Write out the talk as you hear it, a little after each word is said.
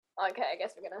Okay, I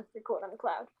guess we're gonna record on the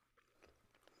cloud.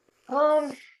 In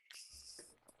the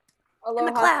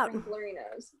Aloha cloud.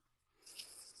 Sprinklerinos.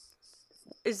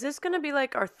 Is this gonna be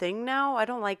like our thing now? I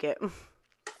don't like it.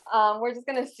 We're just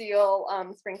gonna steal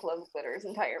Sprinkle of Glitter's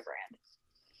entire brand.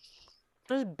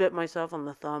 I just bit myself on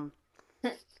the thumb.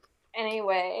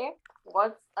 Anyway,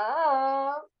 what's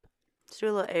up? Let's do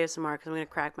a little ASMR because I'm gonna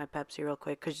crack my Pepsi real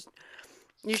quick. Because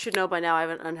you should know by now I have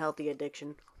an unhealthy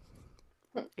addiction.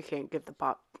 I can't give the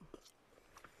pop.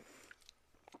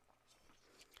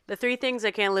 The three things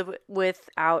I can't live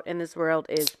without in this world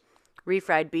is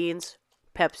refried beans,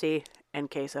 Pepsi,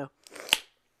 and queso.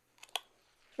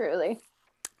 Truly.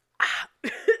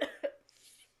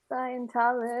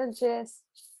 Scientologist.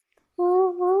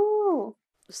 Woo-hoo.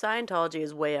 Scientology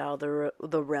is way out of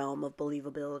the realm of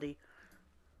believability.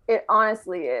 It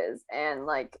honestly is, and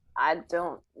like I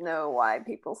don't know why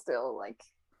people still like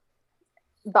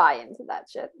buy into that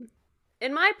shit.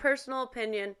 In my personal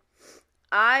opinion,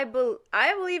 I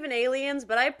believe in aliens,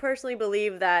 but I personally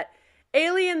believe that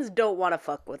aliens don't want to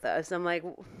fuck with us. I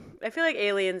feel like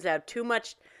aliens have too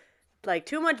much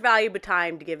valuable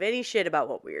time to give any shit about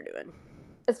what we're doing.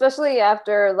 Especially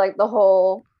after like the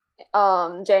whole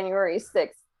January 6th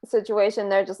situation,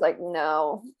 they're just like,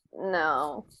 no.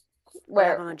 What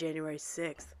happened on January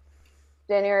 6th?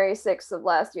 January 6th of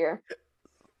last year.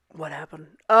 What happened?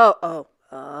 Oh.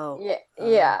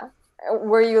 Yeah.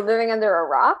 Were you living under a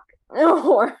rock?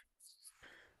 Or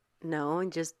no, I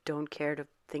just don't care to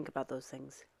think about those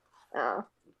things. oh.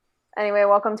 Anyway,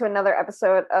 welcome to another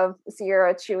episode of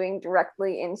Ciara chewing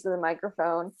directly into the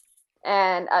microphone.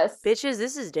 And us. Bitches,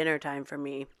 this is dinner time for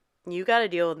me. You gotta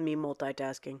deal with me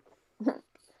multitasking.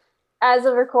 As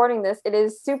of recording this, it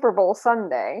is Super Bowl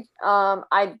Sunday.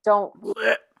 I don't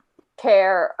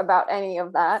care about any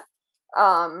of that.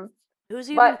 Who's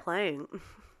even playing?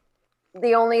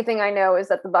 The only thing I know is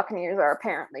that the Buccaneers are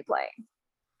apparently playing.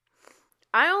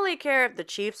 I only care if the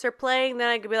Chiefs are playing, then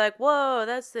I could be like, whoa,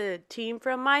 that's the team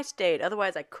from my state.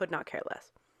 Otherwise, I could not care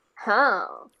less. Huh.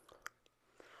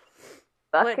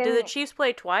 What, did the Chiefs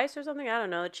play twice or something? I don't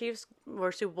know. The Chiefs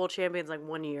were Super Bowl champions like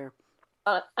 1 year.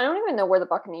 I don't even know where the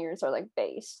Buccaneers are like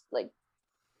based. Like,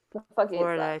 the fuck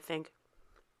Florida, is that? I think.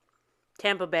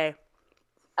 Tampa Bay.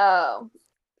 Oh,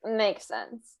 makes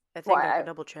sense. I think I could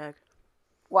double check.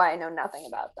 Why I know nothing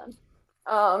about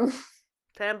them.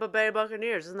 Tampa Bay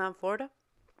Buccaneers, isn't that Florida?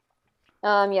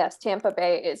 Yes, Tampa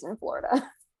Bay is in Florida.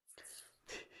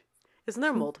 Isn't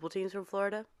there multiple teams from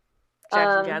Florida?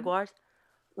 Jackson Jaguars?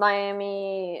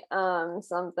 Miami,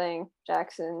 something.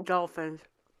 Jackson. Dolphins.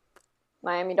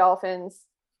 Miami Dolphins.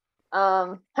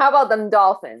 How about them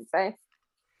Dolphins, eh?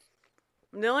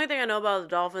 The only thing I know about the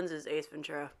Dolphins is Ace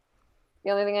Ventura.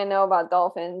 The only thing I know about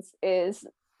Dolphins is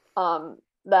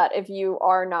that if you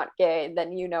are not gay,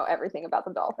 then you know everything about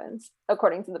the Dolphins,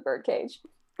 according to the Birdcage.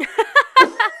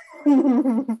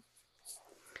 Do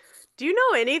you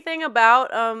know anything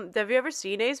about have you ever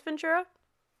seen Ace Ventura?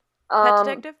 Pet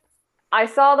Detective? I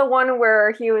saw the one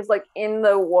where he was like in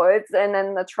the woods and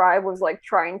then the tribe was like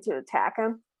trying to attack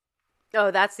him.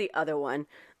 Oh, that's the other one.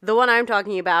 The one I'm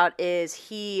talking about is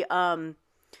he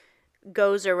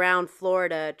goes around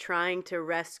Florida trying to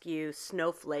rescue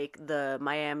Snowflake, the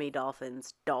Miami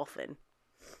Dolphins dolphin.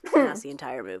 And that's the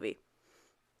entire movie.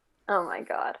 Oh my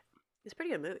god. It's a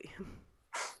pretty good movie.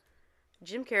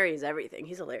 Jim Carrey is everything.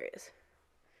 He's hilarious.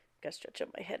 Gotta stretch up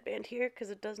my headband here because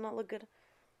it does not look good.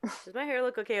 Does my hair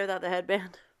look okay without the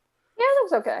headband? Yeah, it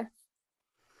looks okay.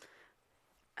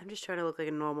 I'm just trying to look like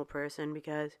a normal person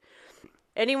because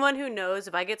anyone who knows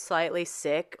if I get slightly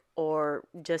sick or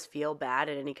just feel bad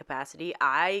in any capacity,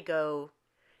 I go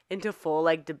into full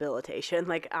like debilitation.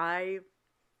 Like I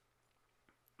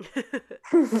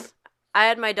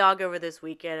had my dog over this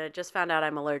weekend. I just found out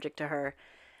I'm allergic to her.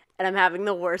 And I'm having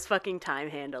the worst fucking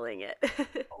time handling it.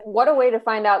 What a way to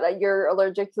find out that you're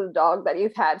allergic to the dog that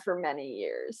you've had for many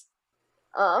years.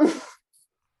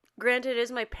 Granted, it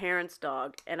is my parents'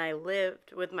 dog, and I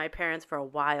lived with my parents for a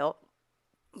while,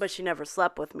 but she never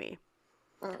slept with me.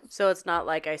 So it's not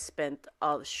like I spent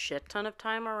a shit ton of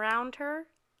time around her.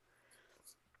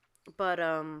 But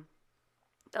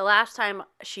the last time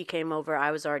she came over, I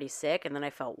was already sick, and then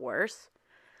I felt worse.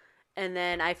 And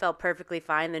then I felt perfectly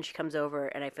fine. Then she comes over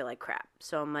and I feel like crap.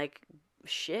 So I'm like,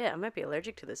 shit, I might be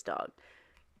allergic to this dog.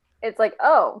 It's like,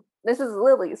 oh, this is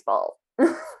Lily's fault.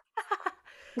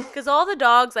 Because all the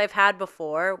dogs I've had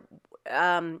before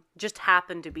just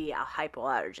happen to be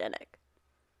hypoallergenic.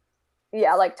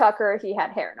 Yeah, like Tucker, he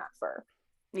had hair, not fur.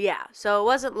 Yeah, so it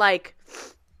wasn't like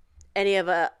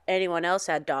anyone else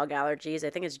had dog allergies. I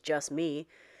think it's just me.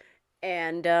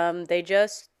 And they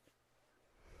just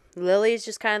Lily's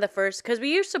just kind of the first, because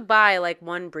we used to buy like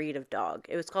one breed of dog.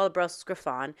 It was called a Brussels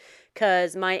Griffon,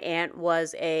 because my aunt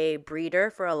was a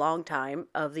breeder for a long time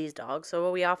of these dogs.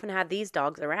 So we often had these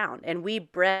dogs around, and we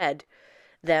bred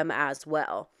them as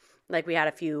well. Like we had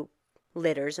a few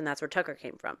litters, and that's where Tucker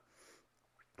came from.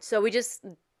 So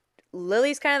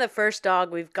Lily's kind of the first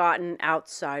dog we've gotten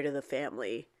outside of the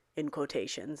family, in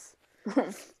quotations.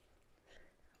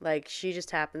 Like, she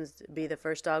just happens to be the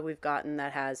first dog we've gotten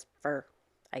that has fur,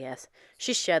 I guess.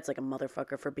 She sheds like a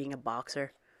motherfucker for being a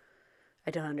boxer.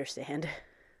 I don't understand.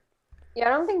 Yeah, I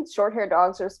don't think short-haired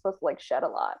dogs are supposed to like shed a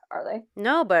lot, are they?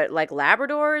 No, but like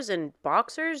Labradors and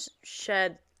boxers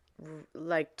shed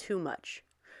like too much.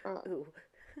 Ooh.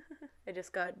 I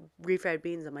just got refried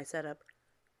beans on my setup.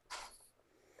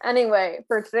 Anyway,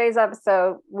 for today's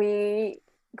episode, we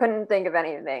couldn't think of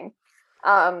anything.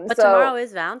 But tomorrow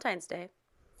is Valentine's Day.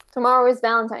 Tomorrow is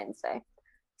Valentine's Day.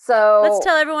 So let's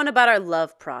tell everyone about our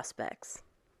love prospects.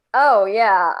 Oh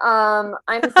yeah.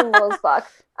 I'm single as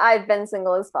fuck. I've been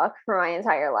single as fuck for my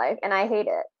entire life, and I hate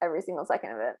it every single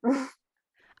second of it.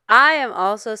 I am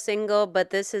also single, but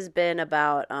this has been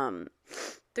about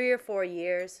 3 or 4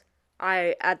 years.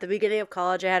 At the beginning of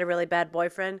college, I had a really bad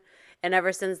boyfriend, and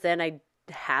ever since then, I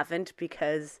haven't,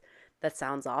 because that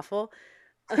sounds awful.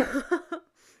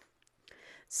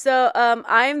 So,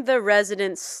 I'm the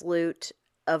resident sleut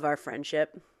of our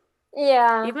friendship.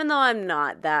 Yeah. Even though I'm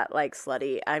not that, like,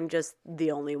 slutty, I'm just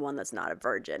the only one that's not a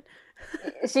virgin.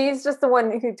 She's just the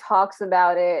one who talks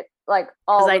about it, like,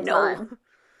 all the time.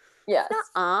 Yes.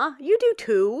 You do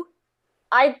too.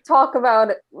 I talk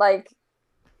about, like,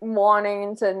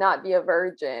 wanting to not be a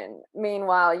virgin.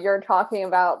 Meanwhile, you're talking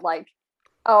about, like,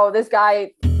 oh, this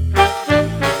guy...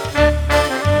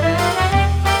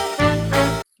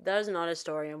 That is not a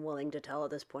story I'm willing to tell at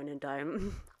this point in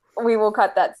time. We will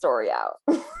cut that story out.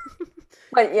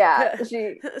 But yeah,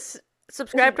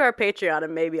 subscribe to our Patreon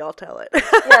and maybe I'll tell it.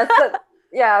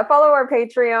 Yeah, follow our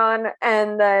Patreon,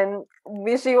 and then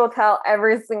she will tell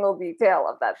every single detail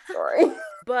of that story.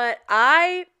 But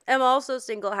I am also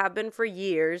single, have been for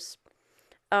years.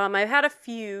 I've had a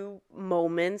few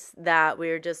moments that we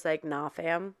were just like, nah,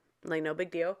 fam, like, no big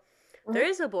deal. Mm-hmm. There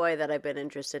is a boy that I've been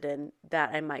interested in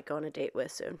that I might go on a date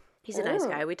with soon. He's a nice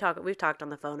guy. We've talked on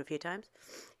the phone a few times.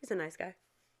 He's a nice guy.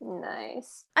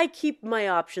 Nice. I keep my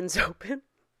options open.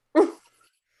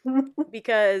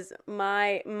 Because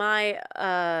my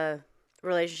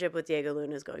relationship with Diego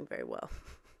Luna is going very well.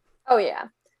 Oh yeah.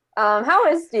 How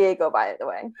is Diego, by the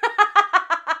way?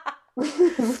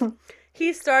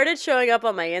 He started showing up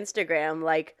on my Instagram.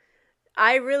 Like,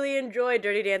 I really enjoyed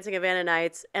Dirty Dancing Havana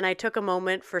Nights, and I took a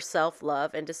moment for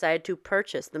self-love and decided to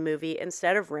purchase the movie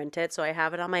instead of rent it, so I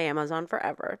have it on my Amazon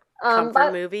forever.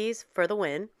 Comfort movies for the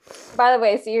win. By the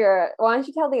way, Ciara, why don't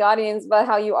you tell the audience about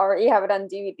how you already have it on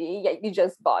DVD, yet you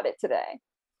just bought it today?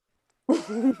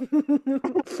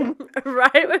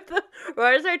 Right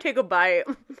as I take a bite.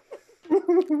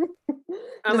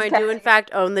 I do in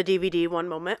fact own the DVD. One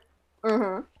moment.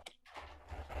 Mm-hmm.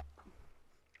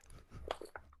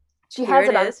 She has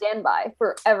it on standby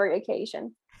for every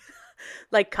occasion.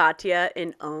 Like Katya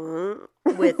in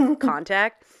with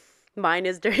Contact. Mine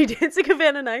is Dirty Dancing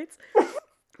Havana Nights.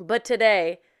 But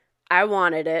today, I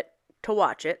wanted to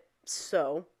watch it.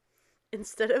 So,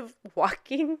 instead of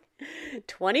walking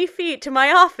 20 feet to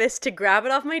my office to grab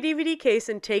it off my DVD case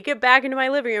and take it back into my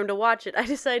living room to watch it, I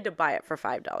decided to buy it for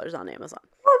 $5 on Amazon.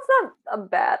 Well, it's not a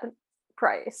bad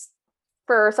price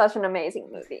for such an amazing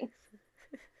movie.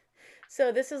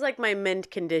 So this is like my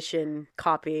mint condition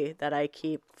copy that I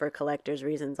keep for collector's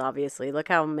reasons, obviously. Look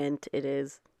how mint it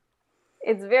is.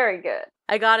 It's very good.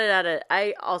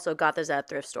 I also got this at a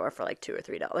thrift store for like $2 or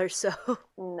 $3, so.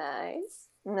 Nice.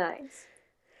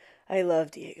 I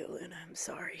love Diego Luna, I'm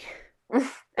sorry.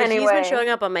 Anyway. He's been showing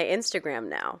up on my Instagram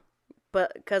now.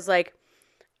 But, because, like,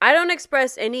 I don't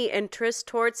express any interest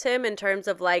towards him in terms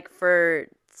of, like,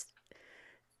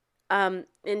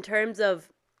 in terms of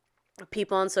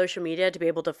people on social media to be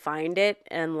able to find it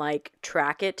and like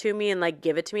track it to me and like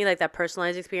give it to me, like that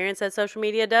personalized experience that social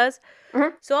media does.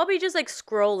 Mm-hmm. So I'll be just like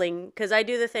scrolling, because I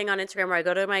do the thing on Instagram where I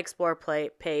go to my explore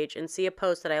page and see a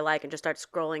post that I like and just start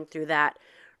scrolling through that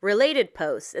related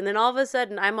posts, and then all of a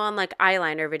sudden I'm on like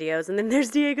eyeliner videos, and then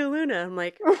there's Diego Luna. I'm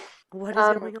like, what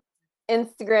is going on?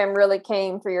 Instagram really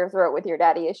came for your throat with your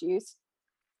daddy issues.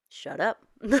 Shut up.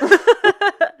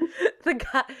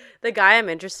 The guy I'm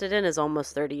interested in is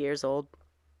almost 30 years old.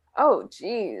 Oh,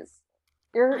 jeez.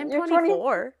 I'm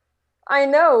 24. I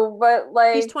know, but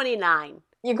like... He's 29.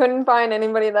 You couldn't find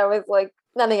anybody that was like...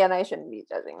 Then again, I shouldn't be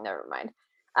judging. Never mind.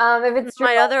 If it's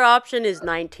my other option is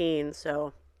 19,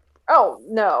 so... Oh,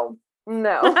 no.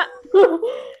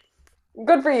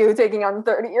 Good for you taking on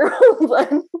 30-year-old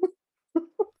then.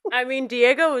 I mean,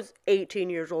 Diego was 18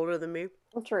 years older than me.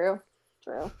 True.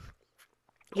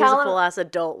 He was a full-ass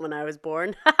adult when I was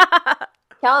born.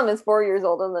 Callum is 4 years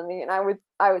older than me, and I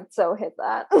would so hit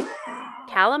that.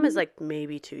 Callum is like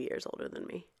maybe 2 years older than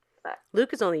me.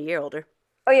 Luke is only a year older.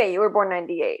 Oh yeah, you were born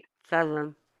 98.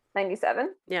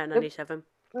 97? Yeah, 97.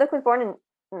 Luke was born in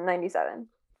 97.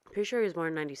 Pretty sure he was born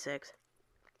in 96.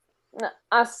 No,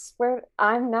 I swear,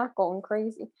 I'm not going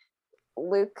crazy.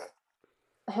 Luke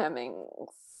Hemmings.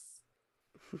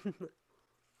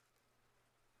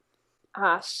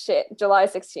 Shit. July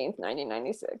 16th,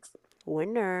 1996.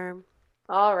 Winner.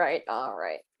 All right.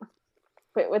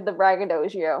 Quit with the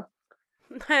braggadocio.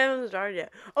 I haven't started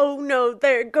yet. Oh no,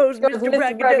 there goes Mr.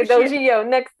 Braggadocio. Braggadocio.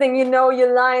 Next thing you know,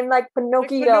 you're lying like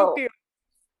Pinocchio.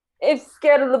 If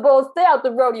scared of the bulls, stay out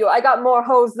the rodeo. I got more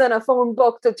hoes than a phone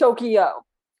book to Tokyo.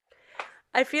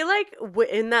 I feel like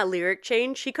in that lyric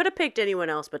change, he could have picked anyone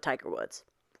else but Tiger Woods.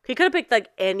 He could have picked like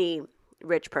any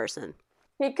rich person.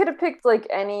 He could have picked He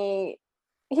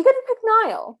could have picked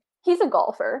Niall. He's a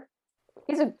golfer.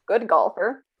 He's a good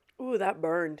golfer. Ooh, that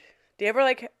burned. Do you ever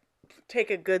like take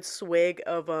a good swig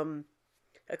of a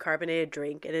carbonated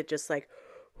drink and it just like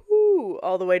whoo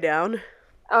all the way down?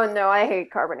 Oh no, I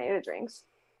hate carbonated drinks.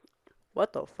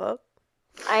 What the fuck?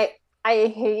 I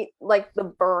hate like the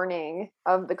burning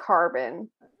of the carbon.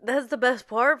 That's the best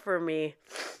part for me.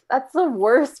 That's the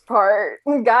worst part.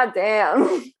 God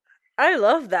damn. I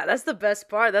love that. That's the best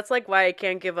part. That's like why I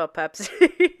can't give up Pepsi.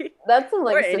 That's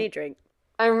like or any drink.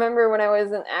 I remember when I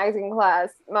was in acting class,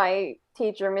 my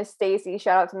teacher, Miss Stacy,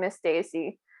 shout out to Miss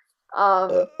Stacy.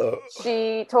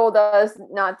 She told us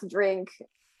not to drink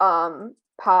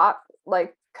pop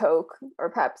like Coke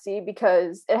or Pepsi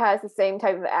because it has the same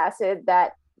type of acid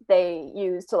that they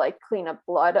use to like clean up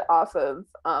blood off of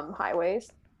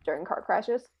highways during car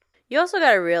crashes. You also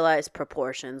got to realize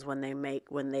proportions when they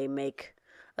make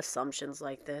assumptions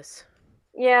like this.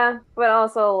 Yeah, but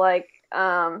also like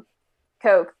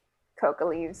Coke. Coca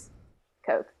leaves.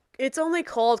 Coke. It's only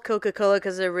called Coca-Cola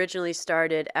because it originally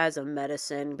started as a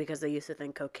medicine because they used to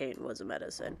think cocaine was a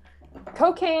medicine.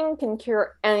 Cocaine can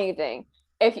cure anything.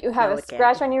 If you have a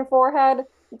scratch on your forehead,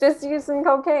 just use some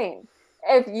cocaine.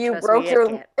 If you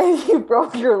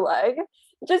broke your leg,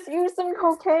 just use some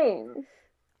cocaine.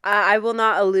 I will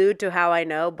not allude to how I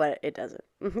know, but it doesn't.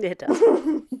 It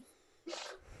doesn't.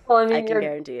 Well, I mean, I can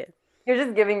guarantee it. You're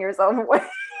just giving yourself away.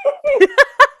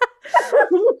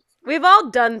 We've all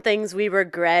done things we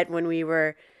regret when we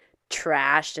were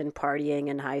trashed and partying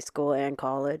in high school and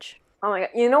college. Oh my god.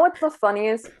 You know what's the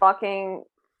funniest fucking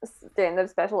stand-up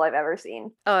special I've ever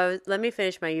seen? Oh, let me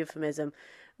finish my euphemism.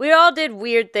 We all did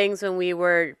weird things when we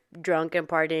were drunk and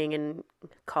partying in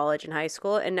college and high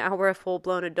school, and now we're a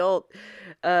full-blown adult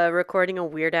recording a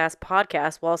weird-ass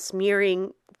podcast while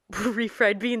smearing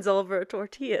refried beans all over a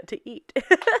tortilla to eat.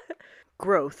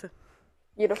 Growth.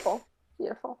 Beautiful.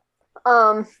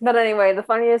 But anyway, the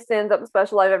funniest stand-up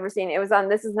special I've ever seen, it was on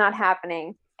This Is Not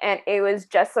Happening, and it was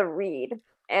Jessa Reed,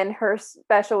 and her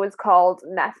special was called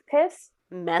Meth Piss.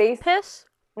 Meth Piss?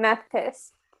 Meth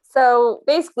Piss. So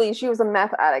basically, she was a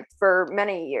meth addict for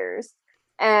many years,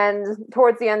 and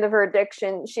towards the end of her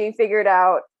addiction, she figured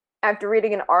out, after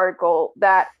reading an article,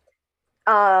 that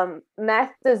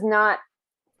meth does not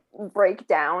break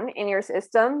down in your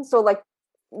system. So like,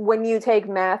 when you take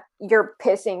meth, you're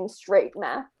pissing straight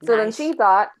meth. So Then she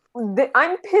thought,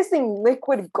 I'm pissing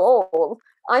liquid gold.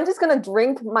 I'm just going to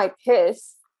drink my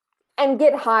piss and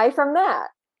get high from that.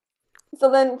 So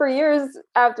then for years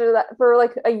after that, for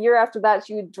like a year after that,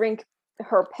 she would drink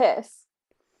her piss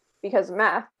because of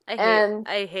meth.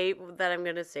 I hate that I'm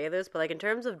going to say this, but like in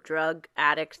terms of drug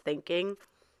addict thinking,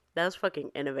 that was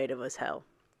fucking innovative as hell.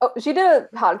 Oh, she did a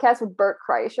podcast with Bert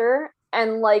Kreischer,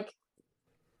 and like,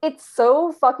 it's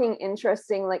so fucking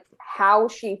interesting, like, how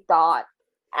she thought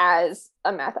as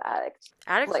a meth addict.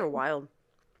 Addicts are wild.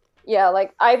 Yeah,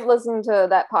 like, I've listened to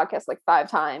that podcast, like, 5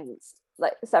 times,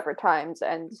 like, separate times,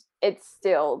 and it's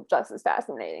still just as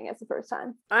fascinating as the first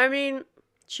time. I mean,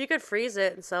 she could freeze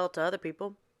it and sell it to other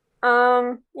people.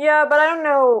 Yeah, but I don't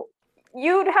know.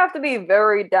 You'd have to be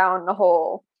very down the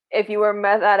hole if you were a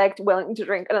meth addict willing to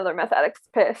drink another meth addict's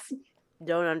piss.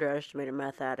 Don't underestimate a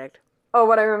meth addict. Oh,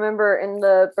 what I remember in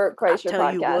the Bert Kreischer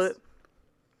podcast.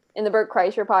 In the Bert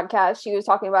Kreischer podcast, she was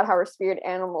talking about how her spirit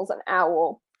animal's an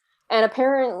owl. And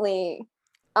apparently,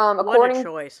 according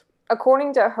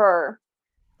to her,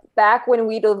 back when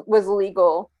weed was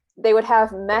illegal, they would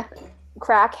have meth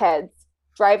crackheads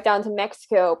drive down to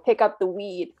Mexico, pick up the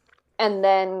weed, and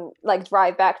then like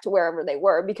drive back to wherever they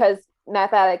were, because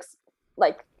meth addicts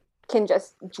like can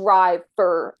just drive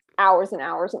for hours and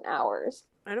hours and hours.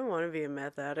 I don't want to be a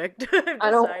meth addict. I've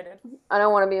I don't decided. I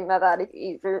don't want to be a meth addict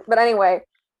either. But anyway,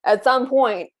 at some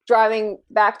point, driving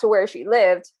back to where she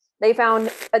lived, they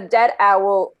found a dead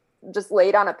owl just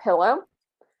laid on a pillow.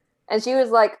 And she was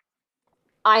like,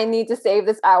 I need to save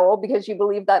this owl because she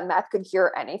believed that meth could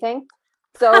cure anything.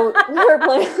 So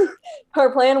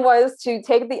her plan was to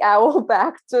take the owl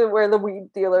back to where the weed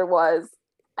dealer was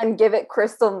and give it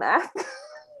crystal meth.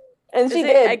 And she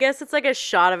did. I guess it's like a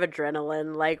shot of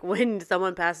adrenaline, like when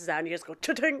someone passes out and you just go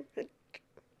cha-ting.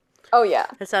 Oh yeah.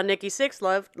 That's how Nikki Sixx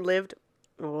lived.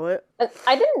 What?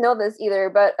 I didn't know this either,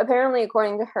 but apparently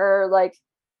according to her, like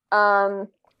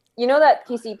you know that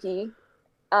PCP?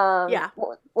 Yeah.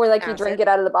 Where like you drink it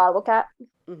out of the bottle cap?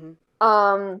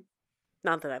 Mm-hmm.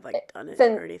 Not that I've like done it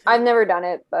or anything. I've never done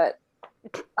it, but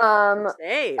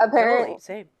same. Apparently no,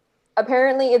 same.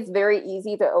 Apparently it's very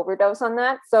easy to overdose on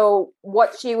that. So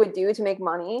what she would do to make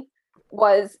money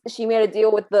was she made a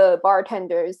deal with the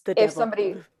bartenders. If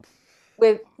somebody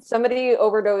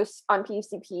overdosed on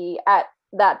PCP at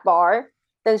that bar,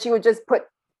 then she would just put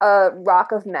a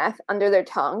rock of meth under their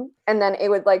tongue and then it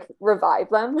would like revive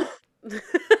them.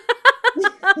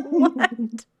 What?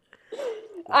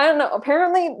 I don't know.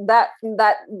 Apparently that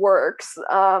works.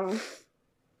 I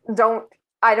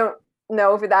don't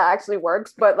know if that actually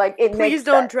works, but like it Please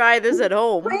don't try this at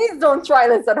home. Please don't try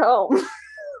this at home.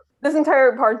 This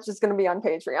entire part's just going to be on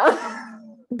Patreon.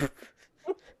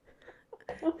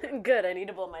 Good, I need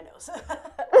to blow my nose.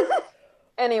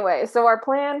 Anyway, so our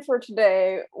plan for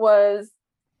today was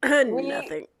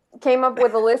nothing. Came up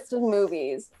with a list of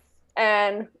movies,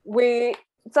 and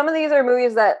some of these are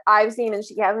movies that I've seen and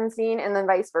she hasn't seen, and then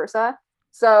vice versa.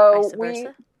 So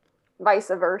vice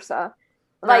versa.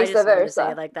 No, I just wanted to say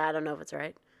it like that. I don't know if it's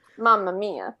right. Mamma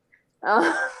mia.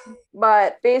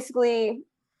 But basically,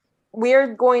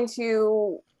 we're going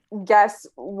to guess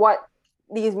what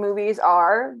these movies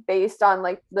are based on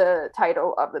like the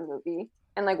title of the movie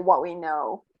and like what we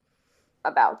know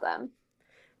about them.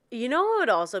 You know what would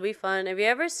also be fun? Have you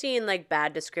ever seen like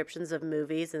bad descriptions of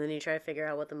movies and then you try to figure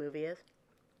out what the movie is?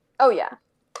 Oh yeah.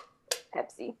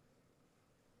 Pepsi.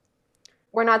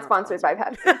 We're not sponsored by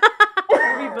Pepsi.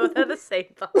 We both have the same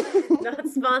thought. Not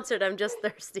sponsored, I'm just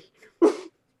thirsty.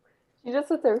 You're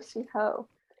just a thirsty hoe.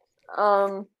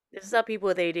 This is how people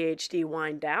with ADHD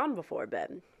wind down before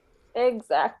bed.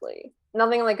 Exactly.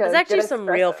 Nothing like It's actually some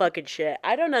real fucking shit.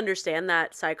 I don't understand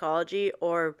that psychology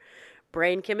or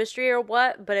brain chemistry or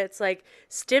what, but it's like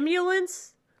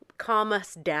stimulants calm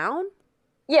us down.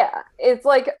 Yeah, it's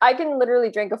like I can literally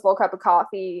drink a full cup of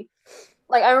coffee.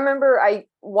 Like I remember I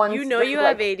once you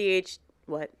have ADHD.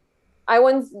 What? I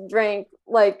once drank,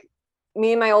 like,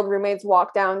 me and my old roommates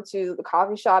walked down to the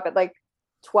coffee shop at like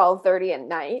 12:30 at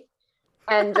night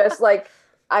and just like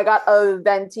I got a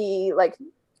venti like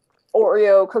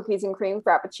Oreo cookies and cream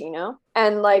frappuccino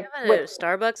and like with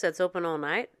Starbucks that's open all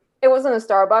night. It wasn't a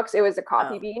Starbucks, it was a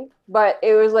coffee bean, but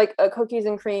it was like a cookies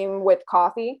and cream with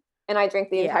coffee, and I drank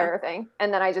the entire thing,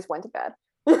 and then I just went to bed.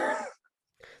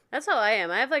 That's how I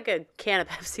am. I have like a can of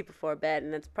Pepsi before bed,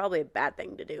 and it's probably a bad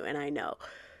thing to do, and I know.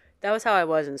 That was how I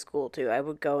was in school, too. I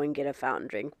would go and get a fountain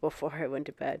drink before I went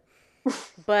to bed.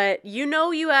 But you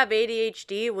know you have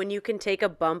ADHD when you can take a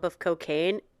bump of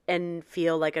cocaine and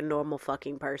feel like a normal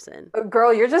fucking person.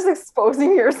 Girl, you're just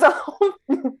exposing yourself.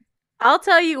 I'll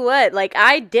tell you what, like,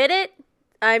 I did it.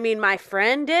 I mean, my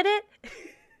friend did it.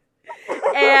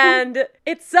 And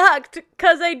it sucked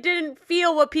because I didn't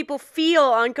feel what people feel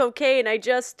on cocaine. I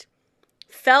just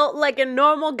felt like a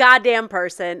normal goddamn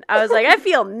person. I was like, I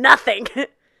feel nothing.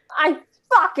 I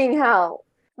fucking hell.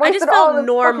 I just felt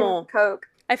normal. Coke.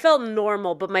 I felt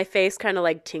normal, but my face kind of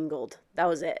like tingled. That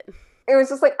was it. It was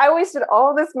just like, I wasted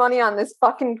all this money on this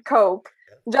fucking Coke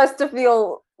just to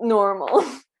feel normal.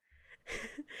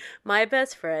 My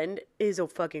best friend is a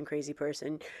fucking crazy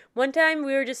person. One time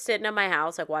we were just sitting at my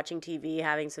house, like watching TV,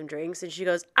 having some drinks, and she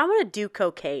goes, I want to do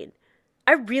cocaine.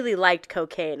 I really liked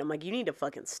cocaine. I'm like, you need to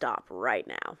fucking stop right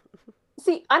now.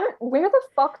 See, where the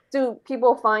fuck do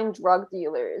people find drug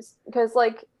dealers? Because,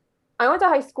 like, I went to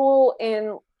high school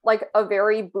in, like, a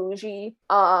very bougie,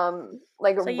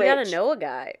 like, so you gotta know a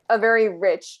guy. A very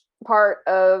rich part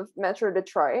of Metro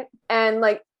Detroit. And,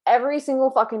 like, every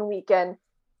single fucking weekend,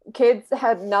 kids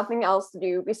had nothing else to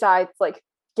do besides, like,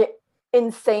 get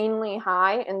insanely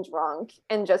high and drunk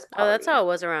and just party. Oh, that's how it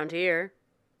was around here.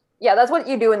 Yeah, that's what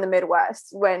you do in the Midwest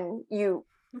when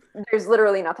there's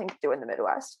literally nothing to do in the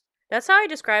Midwest. That's how I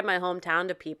describe my hometown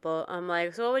to people. I'm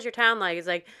like, so what was your town like? It's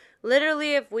like,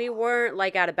 literally, if we weren't,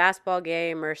 like, at a basketball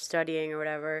game or studying or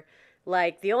whatever,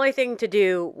 like, the only thing to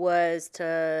do was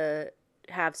to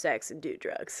have sex and do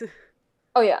drugs.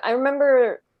 Oh, yeah. I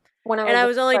remember when I And was I a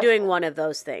was only doing freshman. one of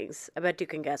those things. I bet you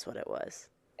can guess what it was.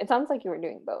 It sounds like you were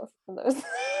doing both of those.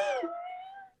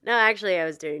 No, actually, I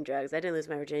was doing drugs. I didn't lose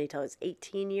my virginity until I was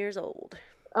 18 years old.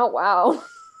 Oh wow.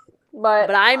 But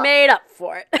But I made up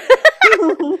for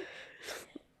it.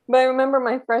 but I remember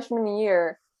my freshman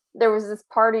year, there was this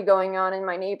party going on in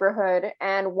my neighborhood,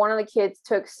 and one of the kids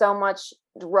took so much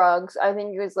drugs, I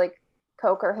think it was like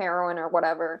coke or heroin or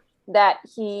whatever, that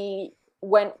he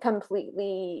went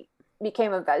completely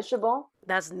became a vegetable.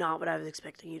 That's not what I was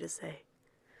expecting you to say.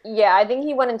 Yeah, I think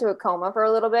he went into a coma for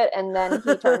a little bit and then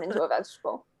he turned into a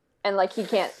vegetable. And like he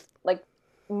can't like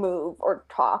move or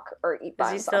talk or eat Is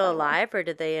by he himself still anymore. alive, or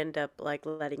did they end up like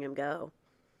letting him go?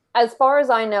 As far as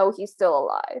I know, he's still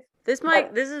alive.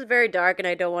 But This is very dark, and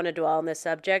I don't want to dwell on this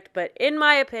subject. But in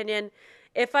my opinion,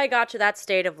 if I got to that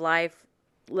state of life,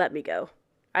 let me go.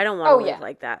 I don't want to oh live yeah.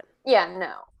 like that. Yeah,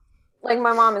 no. Like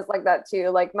my mom is like that too.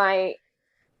 Like my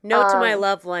Note to my um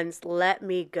loved ones: let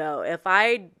me go.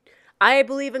 I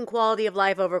believe in quality of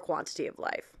life over quantity of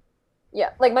life.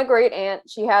 yeah, like my great aunt,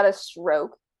 she had a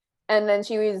stroke and then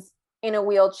she was in a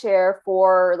wheelchair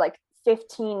for like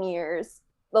 15 years,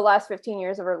 the last 15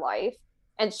 years of her life,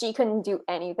 and she couldn't do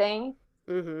anything.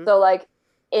 Mm-hmm. So like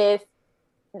if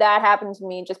that happened to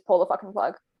me, just pull the fucking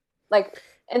plug. Like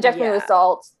inject me with Yeah.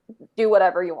 salt, do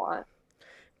whatever you want.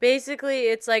 Basically,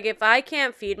 it's like if I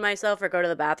can't feed myself or go to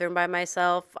the bathroom by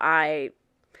myself,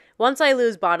 once I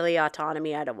lose bodily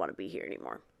autonomy, I don't want to be here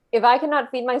anymore. If I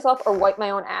cannot feed myself or wipe my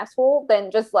own asshole,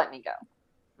 then just let me go.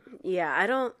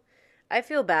 Yeah, I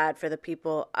feel bad for the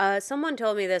people. Someone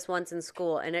told me this once in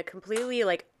school, and it completely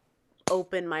like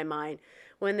opened my mind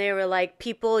when they were like,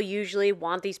 people usually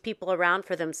want these people around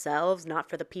for themselves, not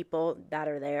for the people that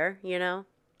are there, you know?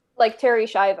 Like Terry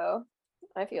Schiavo,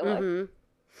 I feel like. Mm-hmm.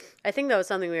 I think that was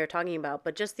something we were talking about,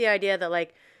 but just the idea that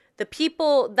like the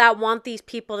people that want these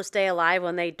people to stay alive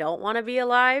when they don't want to be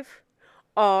alive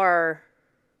are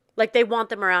like they want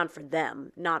them around for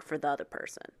them, not for the other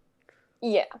person.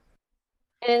 Yeah.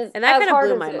 And And that kind of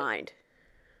blew my mind.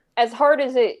 as hard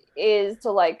as it is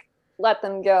to like let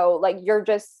them go, like you're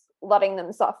just letting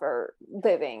them suffer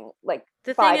living like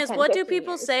The thing five, is, ten, what do 15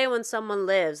 people years. say when someone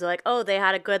lives? They're like, oh, they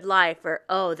had a good life, or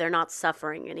oh, they're not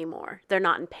suffering anymore. They're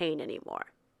not in pain anymore.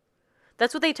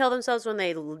 That's what they tell themselves when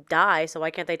they die, so why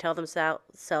can't they tell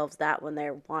themselves that when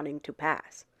they're wanting to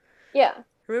pass? Yeah.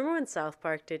 Remember when South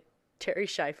Park did Terry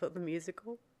Schiavo the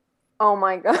musical? Oh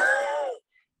my god.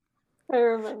 I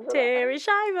remember Terry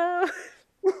Schiavo!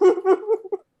 that.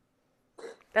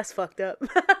 That's fucked up.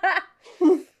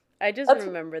 I just That's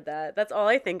remembered that. That's all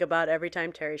I think about every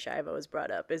time Terry Schiavo is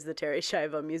brought up is the Terry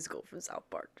Schiavo musical from South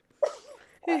Park.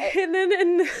 And then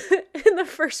in the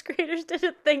first graders did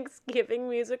a Thanksgiving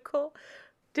musical.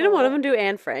 Didn't one of oh, them do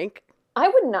Anne Frank? I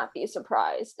would not be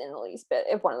surprised in the least bit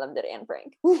if one of them did Anne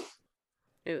Frank.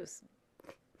 It was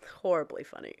horribly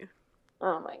funny.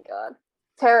 Oh my god.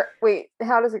 Wait,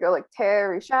 how does it go? Like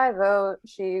Terry Schiavo,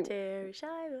 Terry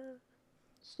Schiavo.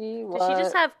 she Did she just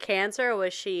was have cancer, or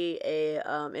was she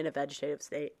in a vegetative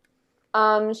state?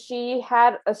 she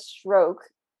had a stroke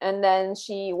and then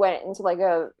she went into like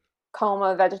a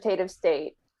coma vegetative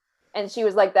state and she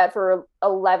was like that for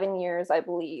 11 years I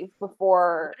believe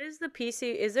before What is the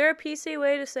PC? Is there a PC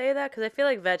way to say that? Because I feel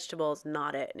like vegetable is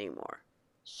not it anymore.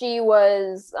 she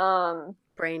was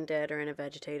Brain dead or in a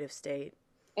vegetative state.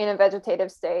 in a vegetative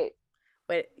state.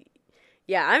 Wait,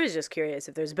 yeah, I was just curious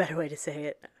if there's a better way to say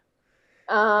it.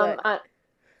 um But i,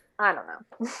 I don't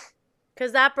know.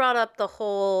 because that brought up the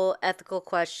whole ethical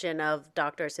question of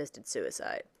doctor assisted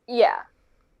suicide. Yeah,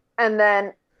 and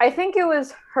then I think it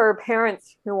was her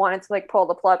parents who wanted to like pull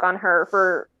the plug on her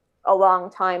for a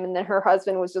long time and then her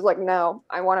husband was just like no,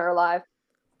 I want her alive.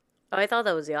 Oh, I thought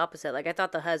that was the opposite. Like, I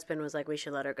thought the husband was like, we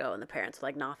should let her go, and the parents were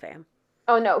like, nah, fam.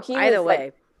 Oh no, he Either was like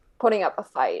way, putting up a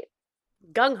fight.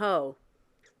 gung ho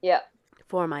Yeah.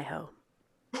 for my hoe.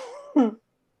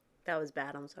 That was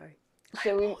bad. I'm sorry.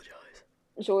 should we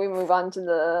should we move on to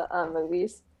the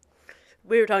movies?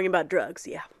 We were talking about drugs,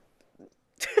 yeah.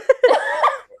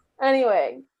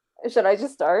 Anyway, should I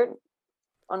just start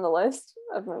on the list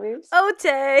of movies?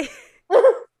 Ote!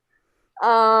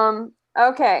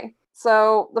 Okay.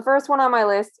 So the first one on my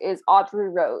list is Audrey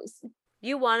Rose.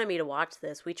 You wanted me to watch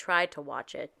this. We tried to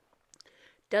watch it.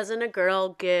 Doesn't a girl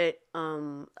get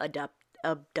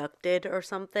abducted or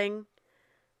something?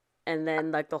 And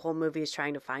then like the whole movie is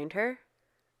trying to find her?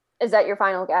 Is that your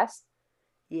final guess?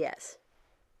 Yes.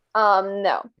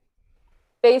 No.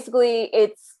 Basically,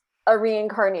 it's a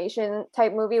reincarnation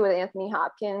type movie with Anthony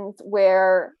Hopkins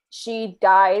where she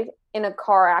died in a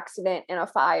car accident in a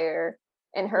fire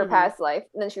in her past life,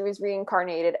 and then she was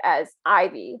reincarnated as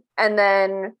Ivy. And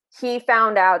then he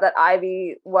found out that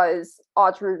Ivy was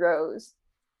Audrey Rose.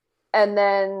 And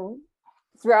then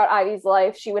throughout Ivy's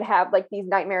life, she would have like these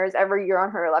nightmares every year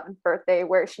on her 11th birthday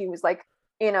where she was like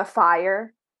in a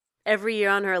fire. Every year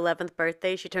on her 11th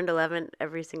birthday, she turned 11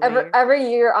 every single year.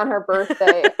 Every year on her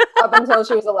birthday up until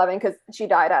she was 11, because she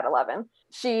died at 11.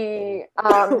 She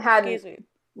had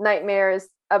nightmares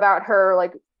about her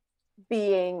like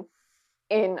being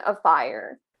in a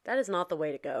fire. That is not the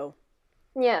way to go.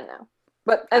 Yeah, no.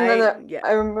 But and then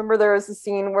I remember there was a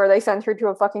scene where they sent her to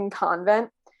a fucking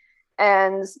convent,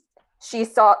 and she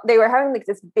saw they were having like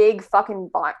this big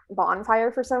fucking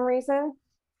bonfire for some reason,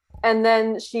 and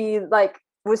then she like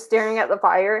was staring at the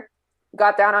fire,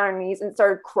 got down on her knees and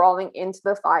started crawling into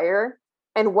the fire,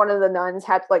 and one of the nuns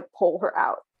had to like pull her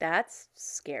out. That's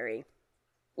scary.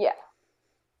 Yeah.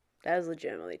 That is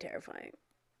legitimately terrifying.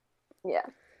 Yeah.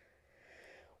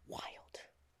 Wild.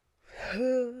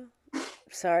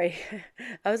 Sorry.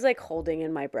 I was like holding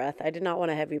in my breath. I did not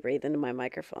want to heavy breathe into my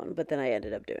microphone, but then I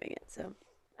ended up doing it. So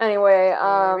anyway,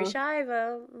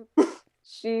 Shiva.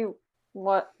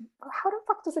 What? How the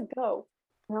fuck does it go?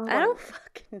 I don't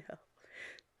fucking know.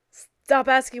 Stop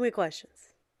asking me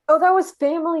questions. Oh, that was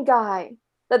Family Guy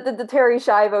that did the Terry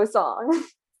Schiavo song.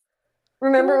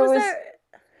 Remember,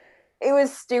 it was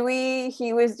Stewie.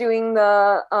 He was doing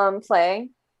the play,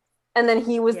 and then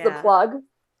he was the plug.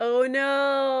 Oh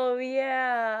no!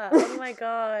 Yeah. Oh my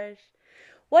gosh.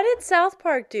 What did South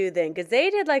Park do then? Because they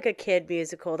did like a kid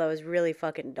musical that was really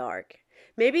fucking dark.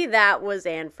 Maybe that was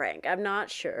Anne Frank. I'm not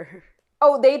sure.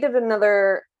 Oh, they did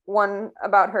another one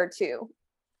about her too.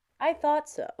 I thought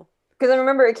so. Because I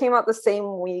remember it came out the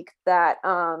same week that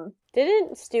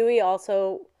Didn't Stewie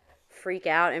also freak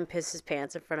out and piss his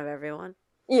pants in front of everyone?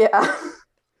 Yeah.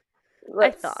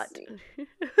 I thought.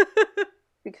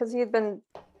 Because he had been...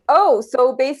 Oh,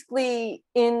 so basically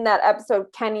in that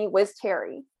episode, Kenny was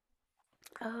Terry.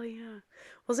 Oh, yeah.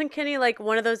 Wasn't Kenny like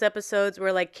one of those episodes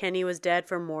where like Kenny was dead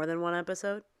for more than one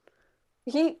episode?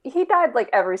 He died like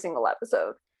every single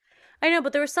episode. I know,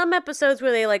 but there were some episodes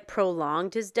where they like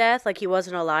prolonged his death, like he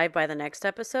wasn't alive by the next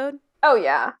episode. Oh,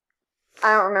 yeah.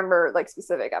 I don't remember like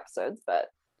specific episodes,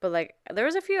 but like there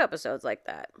was a few episodes like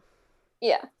that.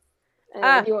 Yeah.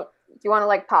 And do you want to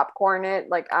like popcorn it?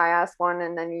 Like I ask one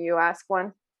and then you ask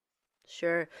one?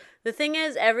 Sure. The thing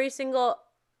is, every single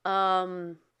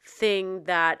thing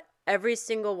that every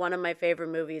single one of my favorite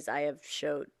movies I have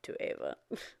showed to Ava.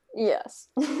 Yes.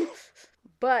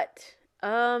 But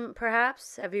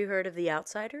perhaps have you heard of The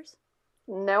Outsiders?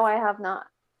 No, I have not.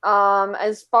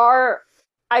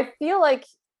 I feel like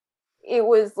it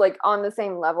was like on the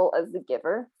same level as The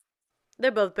Giver.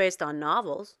 They're both based on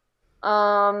novels.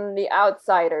 The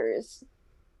Outsiders.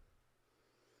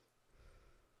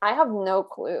 I have no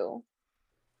clue.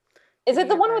 Is it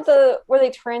the one with where they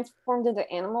transformed into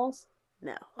animals?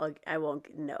 No, I won't.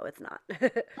 No, it's not.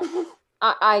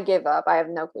 I give up. I have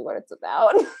no clue what it's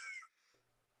about.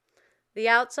 The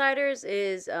Outsiders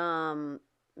is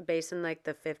based in like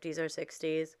the 50s or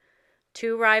 60s.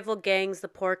 Two rival gangs, the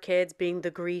poor kids being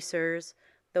the greasers,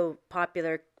 the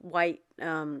popular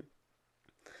the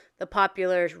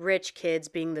popular rich kids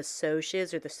being the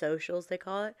socias or the socials they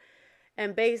call it.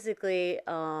 And basically,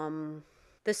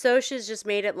 the socias just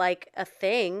made it like a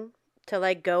thing to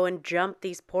like go and jump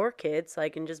these poor kids,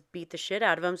 like, and just beat the shit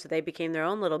out of them. So they became their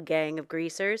own little gang of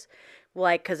greasers,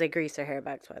 like, because they grease their hair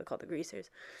back. That's why they call the greasers.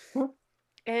 Mm-hmm.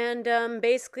 And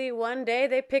basically one day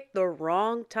they picked the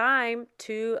wrong time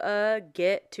to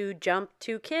get to jump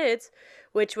two kids,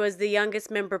 which was the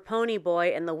youngest member, Pony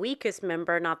Boy, and the weakest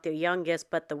member, not the youngest,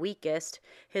 but the weakest.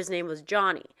 His name was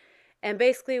Johnny. And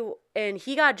basically, and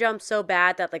he got jumped so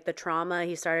bad that, like, the trauma,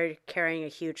 he started carrying a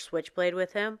huge switchblade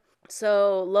with him.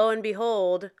 So, lo and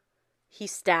behold, he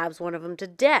stabs one of them to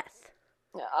death.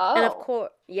 Oh. And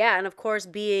of course,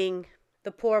 being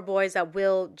the poor boys that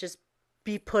will just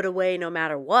be put away no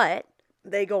matter what,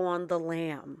 they go on the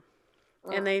lam. Oh.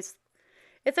 And it's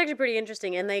actually pretty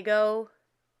interesting. And they go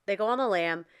on the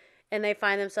lam, and they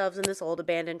find themselves in this old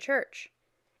abandoned church.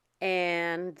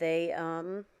 And they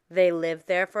live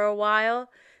there for a while.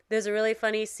 There's a really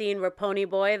funny scene where Pony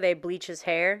Boy, they bleach his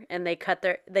hair and they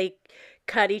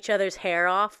cut each other's hair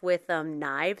off with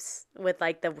knives with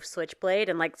like the switchblade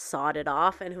and like sawed it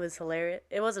off, and it was hilarious.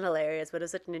 It wasn't hilarious, but it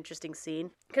was such an interesting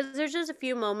scene because there's just a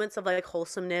few moments of like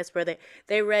wholesomeness where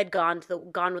they read Gone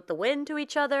with the Wind to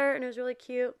each other, and it was really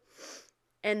cute.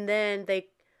 And then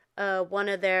one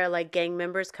of their like gang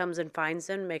members comes and finds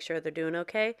them, make sure they're doing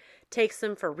okay, takes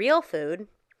them for real food.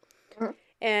 Mm-hmm.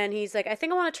 And he's like, I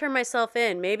think I want to turn myself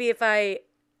in. Maybe if I,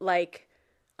 like,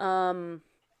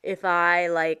 if I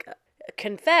like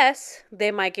confess,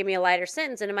 they might give me a lighter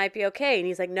sentence and it might be okay. And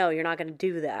he's like, no, you're not going to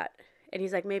do that. And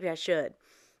he's like, maybe I should.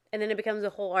 And then it becomes a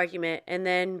whole argument. And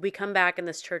then we come back and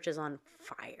this church is on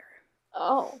fire.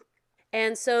 Oh.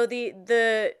 And so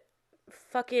the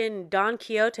fucking Don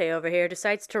Quixote over here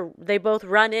decides to, they both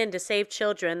run in to save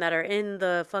children that are in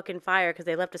the fucking fire because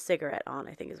they left a cigarette on,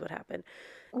 I think is what happened.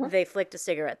 Mm-hmm. They flicked a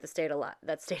cigarette that stayed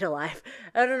alive.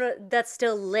 I don't know, that's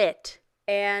still lit.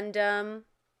 And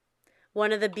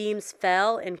one of the beams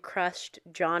fell and crushed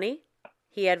Johnny.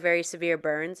 He had very severe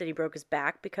burns and he broke his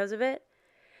back because of it.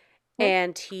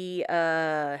 And he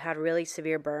had really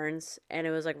severe burns, and it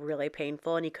was like really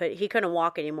painful, and he couldn't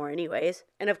walk anymore anyways.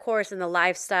 And of course, in the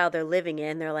lifestyle they're living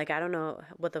in, they're like, I don't know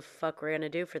what the fuck we're gonna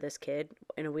do for this kid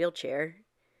in a wheelchair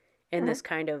in this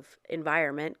kind of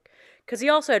environment, because he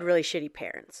also had really shitty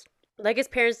parents. Like his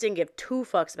parents didn't give two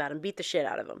fucks about him, beat the shit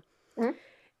out of him.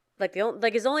 Like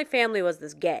his only family was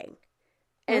this gang,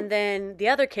 and then the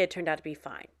other kid turned out to be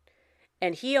fine,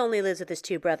 and he only lives with his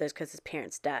two brothers because his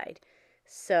parents died.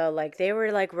 So, like, they were,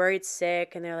 like, worried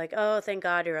sick, and they're like, oh, thank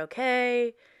God you're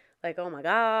okay. Like, oh, my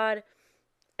God.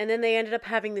 And then they ended up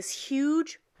having this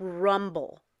huge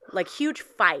rumble, like, huge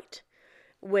fight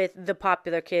with the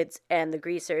popular kids and the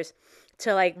greasers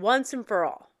to, like, once and for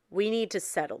all, we need to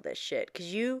settle this shit.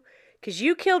 Because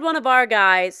you killed one of our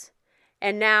guys,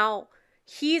 and now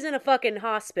he's in a fucking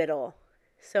hospital.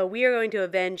 So we are going to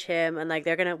avenge him, and, like,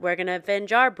 we're going to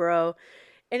avenge our bro.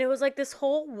 And it was like this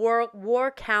whole war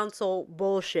council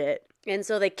bullshit. And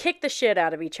so they kicked the shit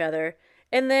out of each other.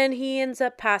 And then he ends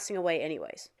up passing away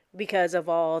anyways. Because of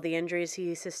all the injuries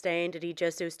he sustained. And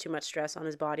it was too much stress on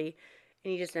his body.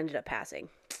 And he just ended up passing.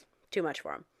 Too much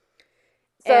for him.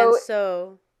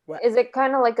 So what? Is it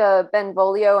kind of like a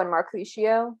Benvolio and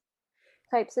Mercutio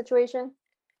type situation?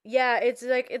 Yeah, it's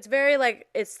like, it's very like,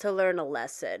 it's to learn a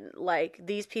lesson. Like,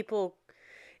 these people...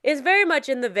 It's very much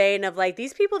in the vein of, like,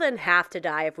 these people didn't have to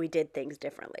die if we did things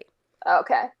differently.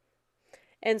 Okay.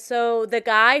 And so the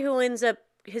guy who ends up,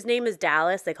 his name is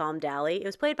Dallas. They call him Dally. It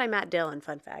was played by Matt Dillon,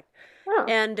 fun fact. Oh.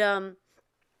 And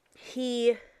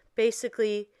he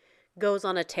basically goes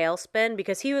on a tailspin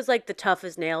because he was, like, the tough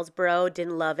as nails bro,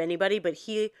 didn't love anybody, but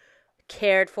he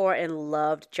cared for and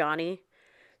loved Johnny.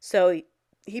 So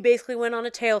he basically went on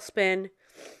a tailspin,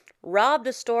 robbed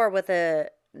a store with a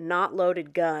not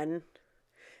loaded gun,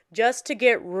 just to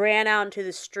get ran out into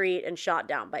the street and shot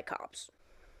down by cops.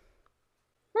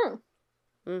 So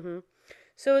it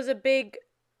was a big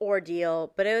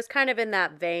ordeal, but it was kind of in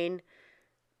that vein.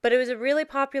 But it was a really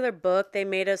popular book. They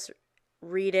made us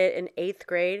read it in 8th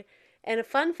grade. And a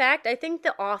fun fact, I think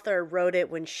the author wrote it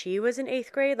when she was in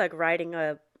 8th grade, like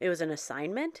it was an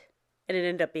assignment, and it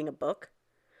ended up being a book.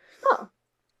 Oh.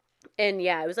 And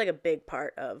yeah, it was like a big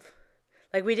part of...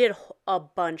 Like, we did a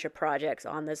bunch of projects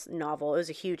on this novel. It was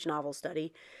a huge novel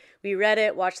study. We read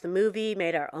it, watched the movie,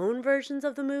 made our own versions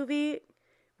of the movie,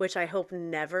 which I hope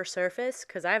never surface,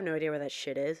 because I have no idea where that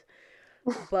shit is.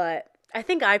 But I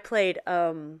think I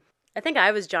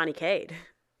was Johnny Cade.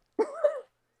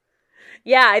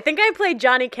 Yeah, I think I played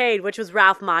Johnny Cade, which was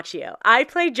Ralph Macchio. I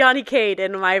played Johnny Cade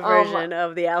in my version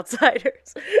of The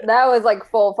Outsiders. That was, like,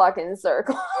 full fucking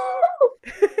circle.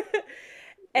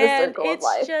 And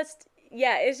it's just...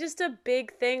 Yeah, it's just a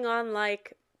big thing on,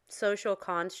 like, social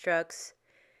constructs.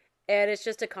 And it's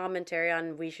just a commentary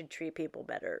on we should treat people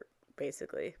better,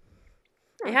 basically.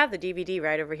 I have the DVD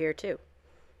right over here, too.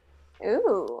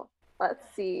 Ooh, let's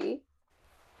see.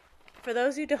 For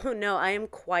those who don't know, I am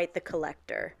quite the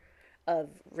collector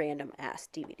of random-ass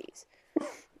DVDs.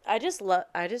 I just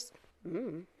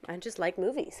like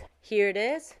movies. Here it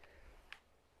is.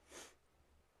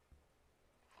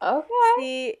 Okay.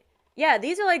 See... Yeah,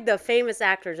 these are, like, the famous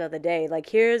actors of the day. Like,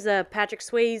 here's Patrick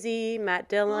Swayze, Matt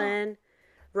Dillon,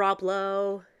 Rob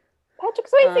Lowe. Patrick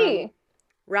Swayze.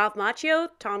 Ralph Macchio,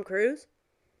 Tom Cruise.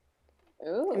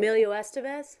 Ooh. Emilio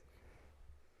Estevez.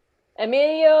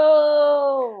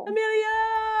 Emilio!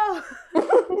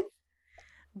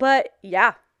 But,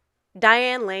 yeah.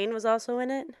 Diane Lane was also in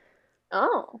it.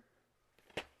 Oh.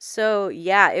 So,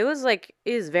 yeah, it was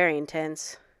very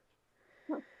intense.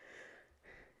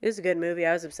 It was a good movie.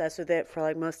 I was obsessed with it for,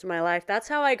 like, most of my life. That's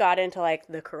how I got into, like,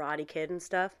 The Karate Kid and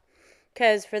stuff.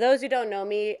 Because for those who don't know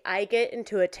me, I get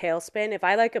into a tailspin. If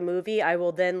I like a movie, I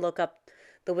will then look up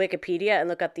the Wikipedia and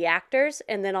look up the actors.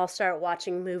 And then I'll start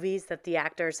watching movies that the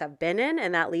actors have been in.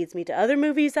 And that leads me to other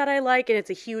movies that I like. And it's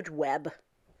a huge web.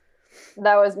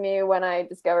 That was me when I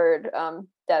discovered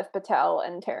Dev Patel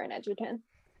and Taron Egerton.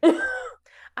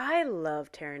 I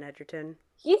love Taron Egerton.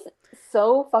 He's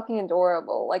so fucking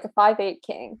adorable. Like a 5'8"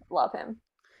 king. Love him.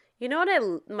 You know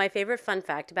what my favorite fun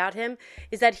fact about him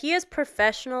is that he has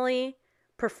professionally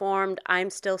performed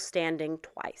I'm Still Standing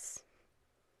twice.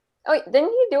 Oh, wait, didn't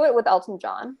he do it with Elton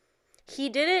John? He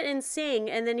did it in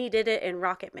Sing, and then he did it in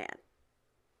Rocket Man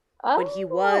when he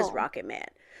was Oh. Rocket Man.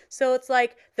 So it's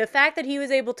like the fact that he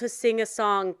was able to sing a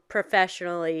song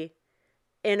professionally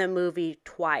in a movie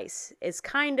twice is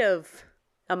kind of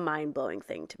a mind-blowing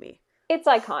thing to me. It's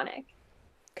iconic.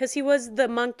 Because he was the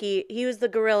monkey, he was the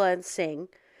gorilla in Sing.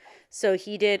 So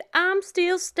he did I'm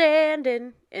Still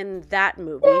Standing in that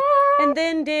movie. And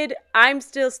then did I'm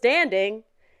Still Standing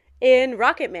in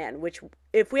Rocket Man, which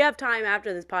if we have time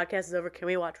after this podcast is over, can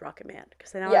we watch Rocket Man?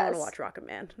 Because now I want to watch Rocket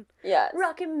Man. Yes.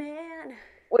 Rocket Man.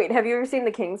 Wait, have you ever seen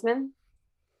The Kingsman?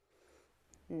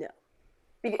 No.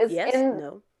 Because Yes?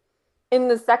 No. in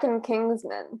the second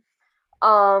Kingsman,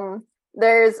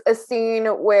 there's a scene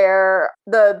where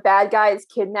the bad guys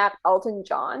kidnap Elton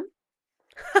John,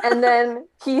 and then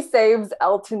he saves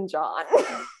Elton John.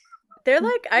 They're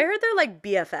like, I heard they're like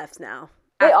BFFs now.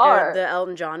 They After are. the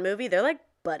Elton John movie, they're like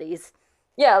buddies.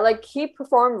 Yeah, like he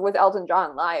performed with Elton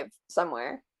John live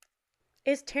somewhere.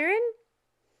 Is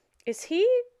he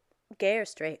gay or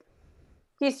straight?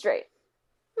 He's straight.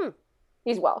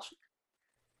 He's Welsh.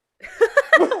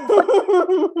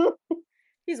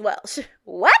 He's Welsh.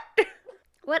 What?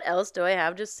 What else do I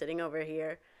have just sitting over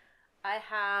here? I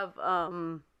have,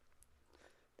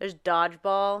 there's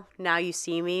Dodgeball, Now You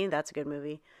See Me. That's a good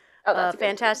movie. Oh, that's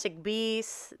Fantastic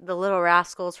Beasts, The Little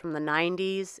Rascals from the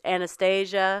 90s,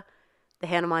 Anastasia, the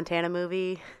Hannah Montana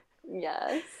movie.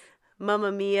 Yes.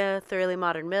 Mamma Mia, Thoroughly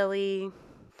Modern Millie.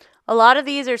 A lot of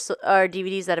these are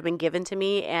DVDs that have been given to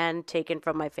me and taken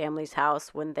from my family's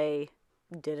house when they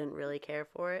didn't really care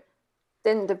for it.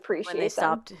 Didn't appreciate When they them.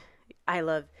 stopped. I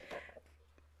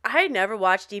never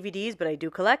watch DVDs, but I do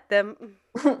collect them.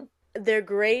 They're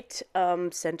great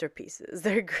centerpieces.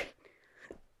 They're great.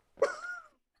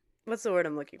 What's the word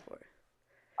I'm looking for?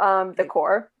 The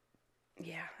core.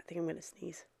 Yeah, I think I'm going to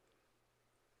sneeze.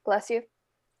 Bless you.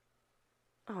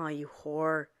 Oh, you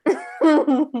whore.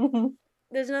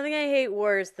 There's nothing I hate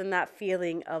worse than that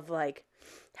feeling of like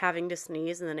having to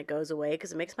sneeze and then it goes away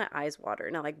because it makes my eyes water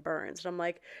and it like burns. And I'm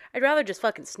like, I'd rather just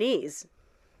fucking sneeze.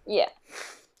 Yeah.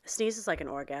 Sneeze is like an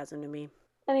orgasm to me.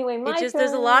 Anyway, my turn.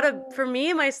 There's a lot of, for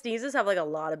me, my sneezes have like a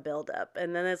lot of buildup.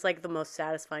 And then it's like the most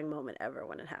satisfying moment ever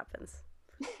when it happens.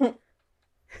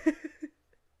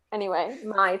 Anyway,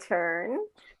 my turn.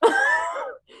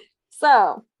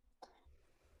 So,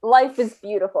 life is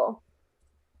beautiful.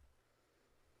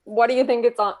 What do you think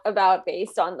it's about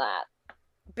based on that?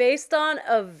 Based on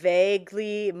a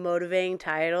vaguely motivating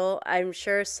title, I'm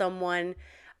sure someone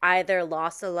either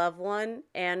lost a loved one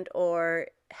and or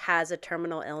has a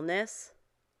terminal illness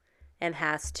and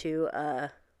has to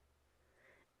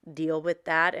deal with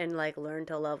that and like learn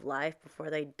to love life before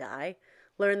they die.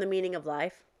 Learn the meaning of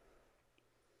life.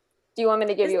 Do you want me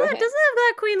to give you a hint? Doesn't it have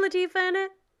that Queen Latifah in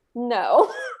it?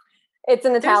 No. It's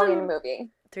an Italian movie.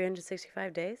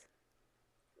 365 days?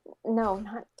 No,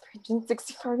 not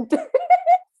 365 days.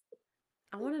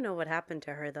 I want to know what happened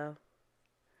to her, though. I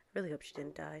really hope she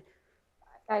didn't die.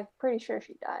 I'm pretty sure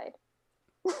she died.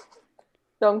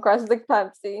 Don't crush the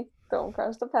Pepsi. Don't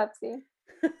crush the Pepsi.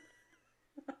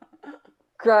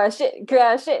 Crush it.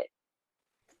 Crush it.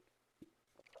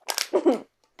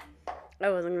 I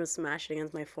wasn't going to smash it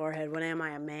against my forehead. When am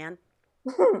I, a man?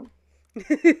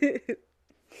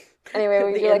 Anyway,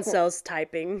 would the you like incels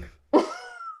typing.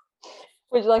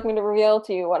 Would you like me to reveal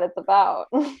to you what it's about?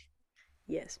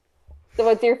 Yes. So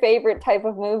what's your favorite type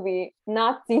of movie?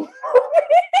 Nazi movie.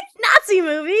 Nazi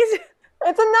movies?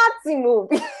 It's a Nazi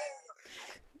movie.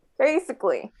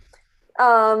 Basically.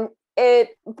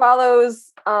 It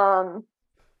follows what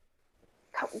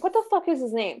the fuck is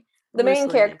his name? The main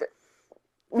character.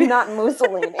 Not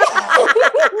Mussolini.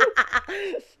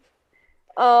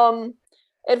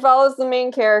 It follows the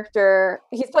main character.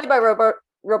 He's played by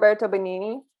Roberto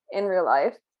Benigni in real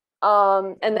life.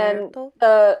 And then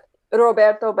the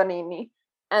Roberto Benigni.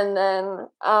 And then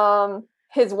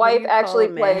his wife actually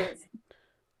plays.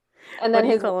 And then what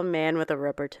do you call a man with a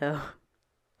rubber toe?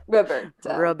 Roberto.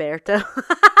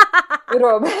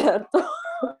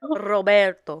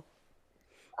 Roberto.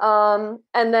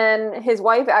 And then his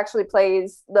wife actually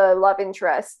plays the love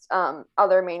interest,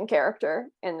 other main character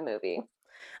in the movie.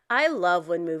 I love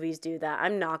when movies do that.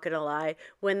 I'm not gonna lie.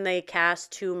 When they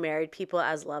cast two married people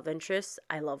as love interests,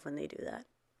 I love when they do that.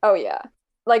 Oh yeah,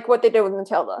 like what they did with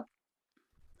Matilda,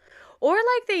 or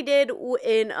like they did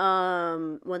in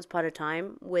Once Upon a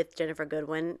Time with Jennifer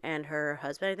Goodwin and her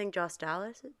husband. I think Josh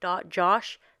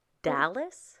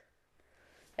Dallas.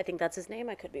 I think that's his name.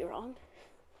 I could be wrong.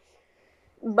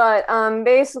 But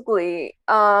basically,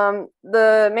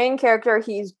 the main character,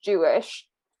 he's Jewish,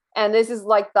 and this is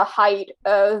like the height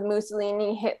of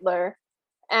Mussolini, Hitler,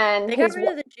 and They got his rid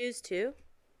of the Jews too.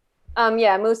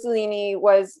 yeah, Mussolini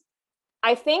was,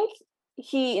 I think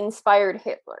he inspired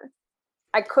Hitler.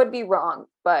 I could be wrong,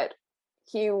 but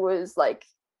he was like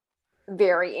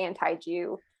very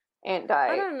anti-Jew,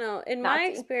 I don't know. In my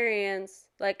anti-Nazi. experience,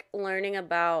 like learning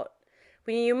about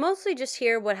when you mostly just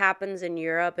hear what happens in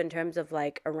Europe in terms of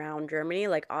like around Germany,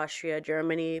 like Austria,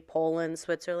 Germany, Poland,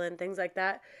 Switzerland, things like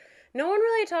that. No one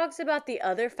really talks about the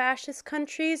other fascist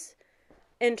countries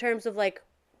in terms of like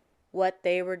what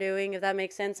they were doing, if that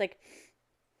makes sense. Like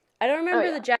I don't Oh remember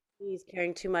the yeah. Japanese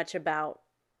caring too much about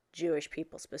Jewish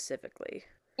people specifically.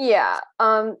 Yeah.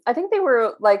 I think they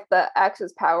were like the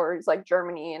Axis powers, like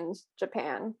Germany and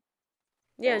Japan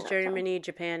Yeah, during it's that time. Germany,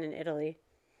 Japan, and Italy.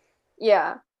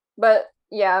 Yeah. But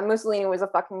yeah, Mussolini was a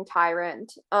fucking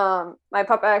tyrant. My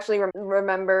papa actually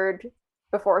remembered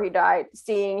before he died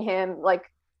seeing him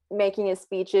like making his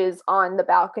speeches on the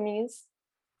balconies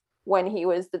when he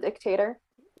was the dictator.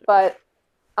 But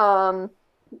um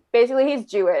basically he's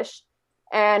Jewish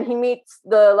and he meets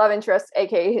the love interest,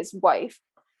 aka his wife,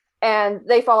 and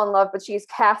they fall in love, but she's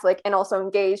Catholic and also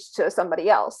engaged to somebody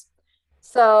else.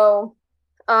 So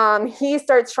he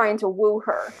starts trying to woo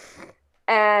her,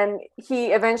 and he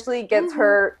eventually gets Mm-hmm.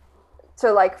 her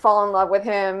to like fall in love with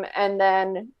him, and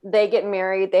then they get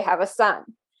married. They have a son.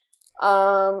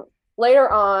 Later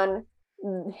on,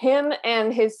 him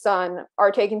and his son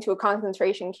are taken to a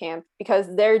concentration camp because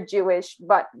they're Jewish,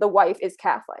 but the wife is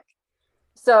Catholic.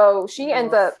 So she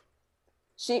ends up, Woof.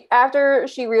 she after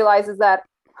she realizes that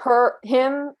her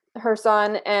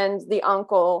son and the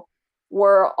uncle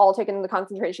were all taken to the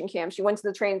concentration camp, she went to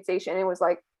the train station and was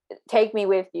like, take me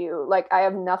with you, like I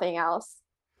have nothing else.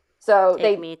 So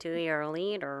Take they me to your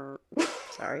leader.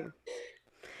 Sorry.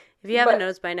 If you haven't but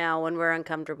noticed by now, when we're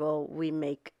uncomfortable, we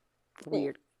make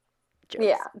weird jokes.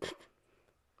 yeah,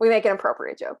 we make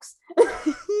inappropriate jokes.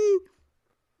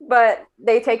 But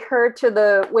they take her to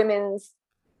the women's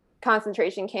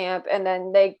concentration camp, and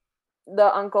then the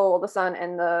uncle, the son,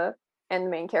 and the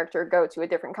main character go to a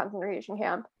different concentration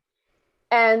camp.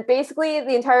 And basically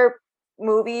the entire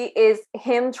movie is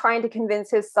him trying to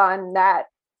convince his son that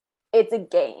it's a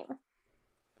game,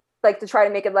 like to try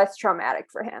to make it less traumatic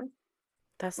for him.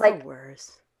 That's the Like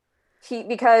worst.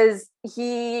 because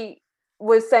he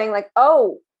was saying like,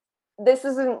 oh, this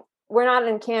isn't, we're not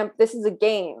in camp, this is a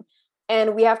game,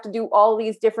 and we have to do all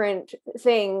these different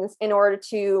things in order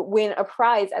to win a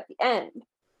prize at the end.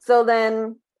 So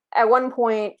then at one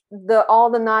point, the all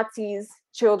the Nazis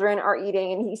children are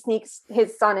eating, and he sneaks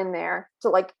his son in there to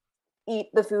like eat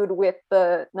the food with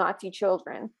the Nazi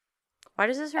children. Why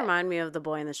does this remind me of the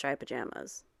boy in the striped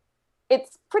pajamas?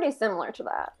 It's pretty similar to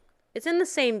that. It's in the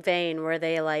same vein where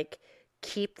they like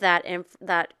keep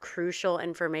that crucial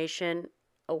information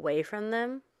away from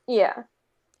them. Yeah.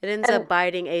 It ends And up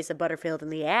biting Asa Butterfield in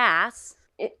the ass.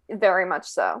 very much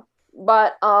so.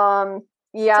 But It's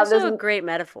yeah, there's also a great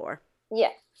metaphor. yeah.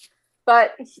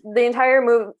 But the entire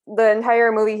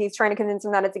movie, he's trying to convince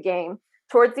him that it's a game.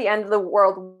 Towards the end of the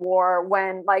World War,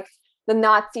 when like the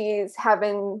Nazis have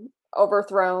been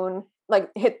overthrown, like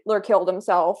Hitler killed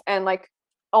himself, and like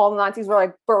all the Nazis were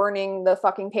like burning the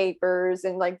fucking papers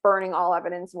and like burning all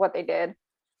evidence of what they did.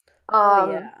 Oh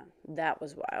Um, yeah, that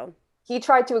was wild. he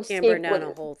tried to Can't burn escape down with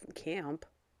a whole camp.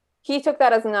 he took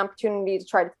that as an opportunity to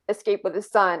try to escape with his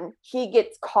son. He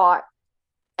gets caught,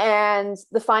 and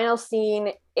the final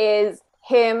scene is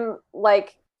him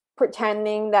like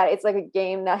pretending that it's like a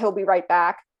game, that he'll be right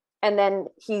back, and then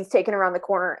he's taken around the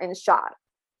corner and shot.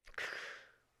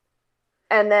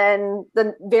 And then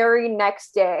the very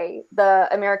next day the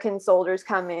American soldiers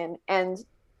come in and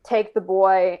take the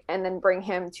boy and then bring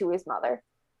him to his mother.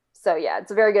 So yeah,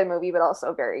 it's a very good movie, but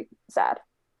also very sad.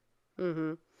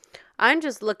 Mm-hmm. I'm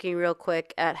just looking real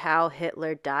quick at how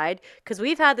Hitler died because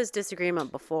we've had this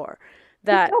disagreement before. He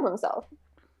That killed himself.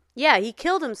 yeah, he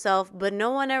killed himself, but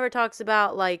no one ever talks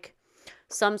about like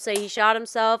some say he shot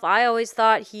himself. I always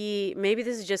thought he maybe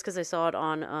this is just because I saw it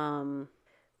on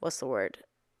what's the word?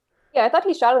 Yeah, I thought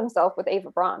he shot himself with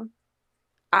Ava Braun.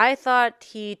 I thought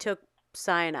he took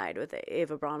cyanide with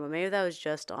Ava Braun, but maybe that was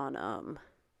just on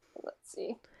Let's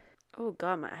see. oh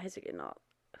god, my eyes are getting all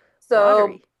So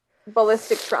watery.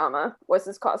 ballistic trauma was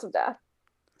his cause of death.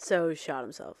 So he shot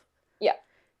himself. Yeah.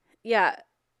 Yeah,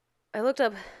 I looked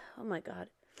up. Oh my god,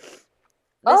 this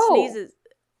Oh, sneezes.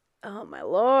 Oh my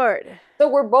lord. so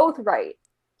we're both right.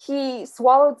 He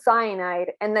swallowed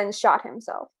cyanide and then shot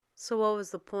himself. So what was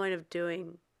the point of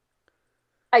doing?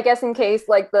 I guess in case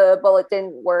like the bullet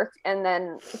didn't work, and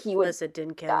then he would Unless it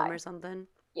didn't kill die. him or something.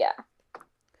 Yeah.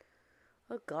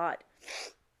 Oh God.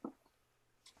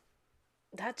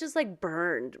 That just like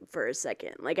burned for a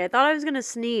second. Like I thought I was gonna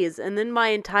sneeze, and then my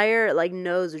entire like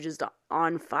nose was just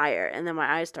on fire, and then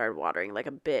my eyes started watering like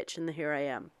a bitch, and here I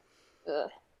am. Ugh.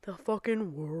 The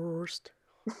fucking worst.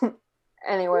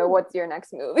 Anyway, what's your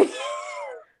next movie?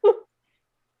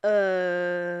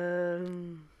 Are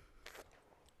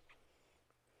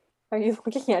you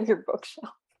looking at your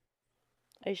bookshelf?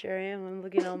 I sure am. I'm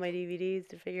looking at all my DVDs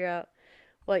to figure out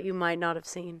what you might not have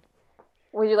seen.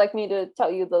 Would you like me to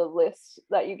tell you the list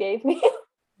that you gave me?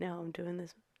 No, I'm doing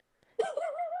this.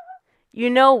 You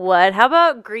know what? How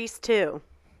about Grease 2?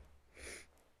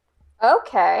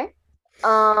 Okay.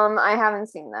 I haven't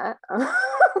seen that.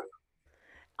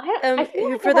 I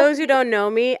feel like For those who don't know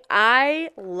me, I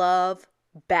love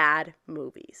bad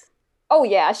movies. Oh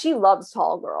yeah, she loves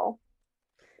Tall Girl.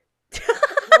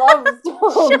 Loves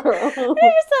Tall Girl. I just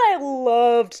said I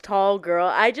loved Tall Girl.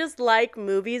 I just like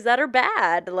movies that are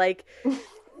bad. Like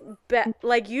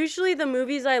usually the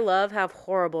movies I love have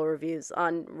horrible reviews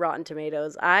on Rotten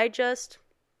Tomatoes. I'm just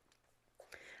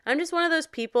one of those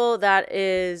people that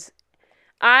is,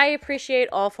 I appreciate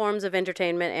all forms of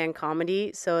entertainment and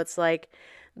comedy. So it's like,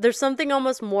 there's something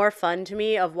almost more fun to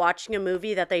me of watching a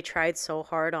movie that they tried so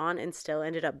hard on and still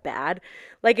ended up bad.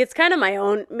 Like, it's kind of my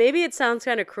own, maybe it sounds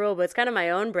kind of cruel, but it's kind of my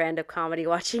own brand of comedy,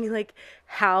 watching like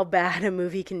how bad a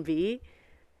movie can be.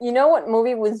 You know what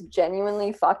movie was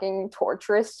genuinely fucking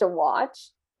torturous to watch?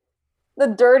 The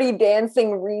Dirty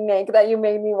Dancing remake that you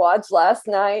made me watch last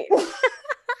night.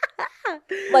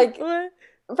 Like, what?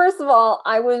 First of all,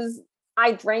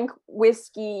 I drank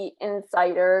whiskey and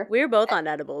cider. We were both on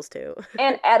edibles too.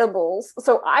 And edibles.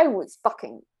 So I was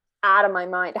fucking out of my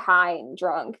mind, high and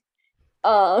drunk.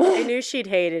 I knew she'd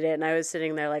hated it, and I was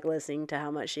sitting there like listening to how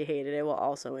much she hated it while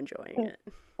also enjoying it.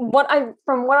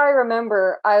 From what I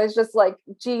remember, I was just like,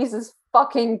 Jesus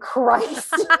fucking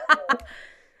Christ.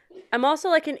 I'm also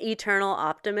like an eternal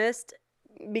optimist,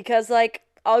 because like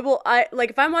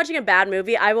if I'm watching a bad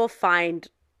movie, I will find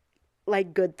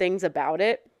like good things about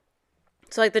it.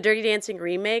 So like the Dirty Dancing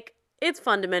remake, it's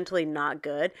fundamentally not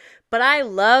good, but I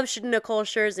love Nicole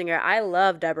Scherzinger. I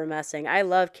love Deborah Messing. I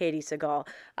love Katie Sagal.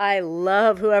 I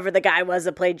love whoever the guy was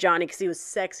that played Johnny, because he was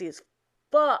sexy as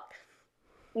fuck.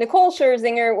 Nicole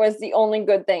Scherzinger was the only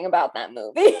good thing about that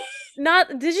movie.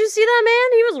 Did you see that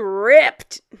man? He was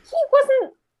ripped. He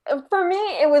wasn't, for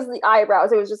me, it was the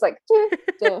eyebrows. It was just like,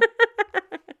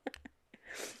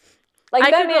 like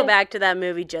I could go back to that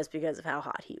movie just because of how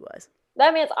hot he was.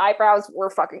 That man's eyebrows were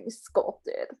fucking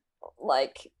sculpted.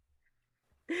 Like,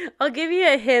 I'll give you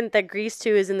a hint that Grease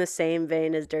 2 is in the same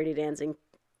vein as Dirty Dancing,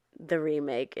 the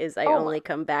remake, is I only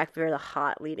come back for the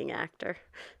hot leading actor.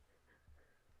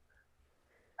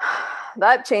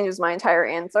 That changes my entire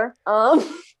answer. Dang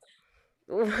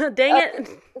it.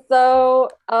 So,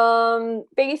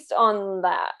 based on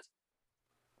that,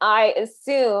 I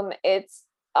assume it's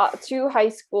two high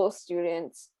school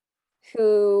students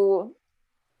who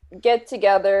get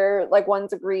together, like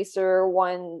one's a greaser,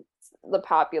 one's the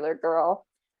popular girl,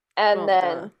 and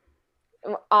then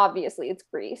obviously it's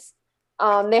Grease.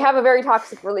 They have a very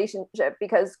toxic relationship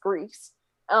because Grease.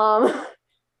 And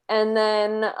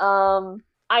then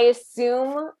I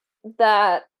assume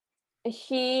that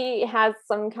he has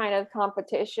some kind of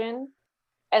competition,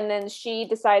 and then she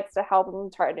decides to help him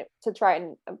try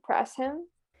and impress him.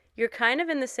 You're kind of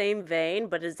in the same vein,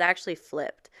 but it's actually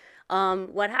flipped.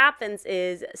 What happens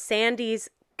is Sandy's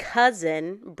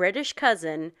cousin, British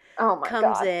cousin,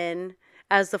 comes in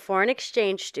as the foreign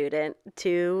exchange student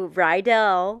to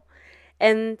Rydell.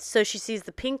 And so she sees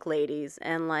the pink ladies,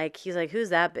 and like he's like,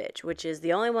 who's that bitch? Which is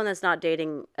the only one that's not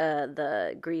dating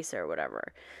the greaser or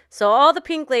whatever. So all the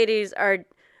pink ladies are,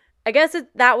 I guess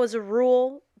that was a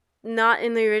rule, not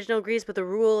in the original Grease, but the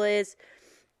rule is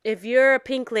if you're a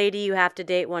pink lady, you have to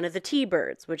date one of the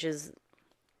T-Birds, which is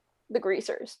the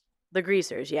greasers. The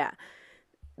greasers, yeah.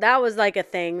 That was like a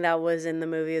thing that was in the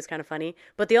movie. It was kind of funny.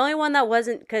 But the only one that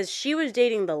wasn't, because she was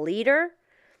dating the leader,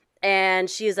 and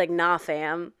she's like, nah,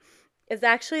 fam. Is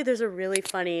actually, there's a really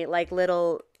funny like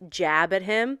little jab at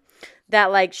him that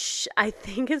like I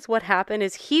think is what happened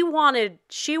is she wanted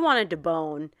to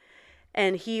bone,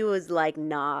 and he was like,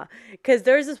 nah. Because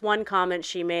there's this one comment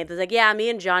she made that's like, yeah, me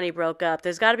and Johnny broke up.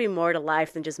 There's got to be more to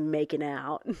life than just making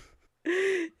out. And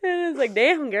it's like,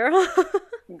 damn, girl.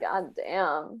 God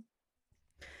damn.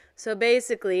 So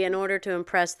basically, in order to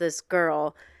impress this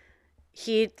girl,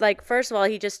 he, like, first of all,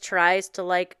 he just tries to,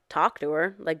 like, talk to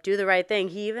her, like, do the right thing.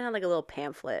 He even had, like, a little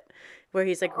pamphlet where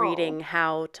he's, like, reading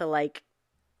how to, like,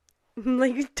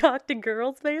 like talk to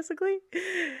girls basically.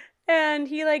 And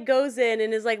he like goes in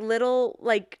his like little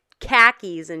like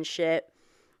khakis and shit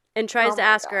and tries Oh to my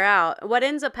ask her god. out. What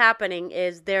ends up happening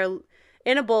is they're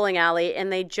in a bowling alley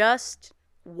and they just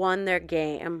won their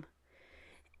game.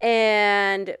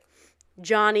 And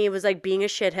Johnny was like being a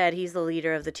shithead. He's the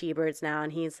leader of the T-Birds now,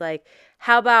 and he's like,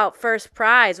 "How about first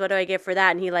prize? What do I get for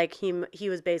that?" And he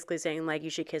was basically saying like, "You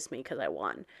should kiss me because I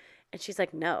won." And she's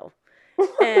like, "No."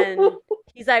 And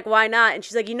he's like, "Why not?" And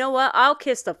she's like, "You know what? I'll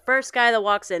kiss the first guy that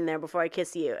walks in there before I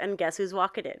kiss you." And guess who's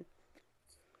walking in?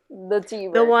 The The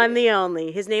T-Bird one, dude. the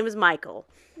only. His name is Michael.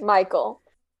 Michael.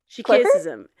 She Clifford? kisses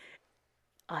him.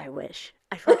 I wish.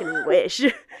 I fucking wish.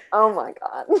 Oh my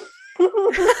god.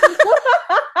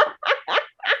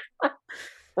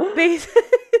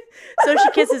 So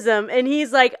she kisses him, and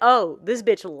he's like, "Oh, this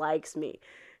bitch likes me."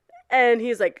 And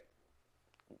he's like,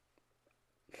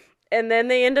 and then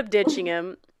they end up ditching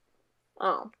him.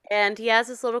 Oh. And he has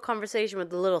this little conversation with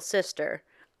the little sister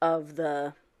of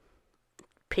the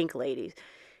pink lady.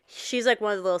 She's like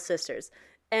one of the little sisters.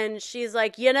 And she's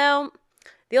like,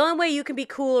 the only way you can be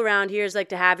cool around here is like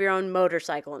to have your own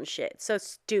motorcycle and shit. It's so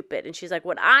stupid. And she's like,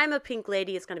 when I'm a pink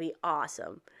lady, it's going to be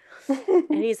awesome.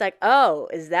 And he's like, oh,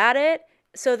 is that it?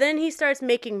 So then he starts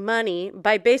making money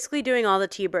by basically doing all the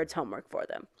T-Birds' homework for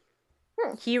them.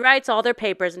 He writes all their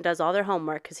papers and does all their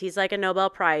homework because he's like a Nobel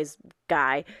Prize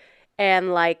guy.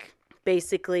 And like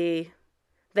basically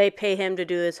they pay him to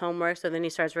do his homework. So then he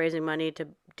starts raising money to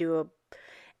do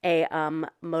a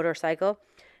motorcycle.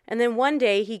 And then one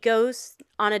day he goes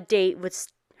on a date with,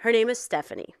 her name is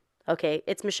Stephanie. Okay,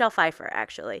 it's Michelle Pfeiffer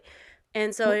actually.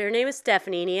 And so her name is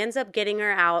Stephanie, and he ends up getting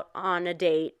her out on a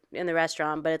date in the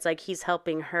restaurant, but it's like he's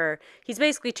helping her. He's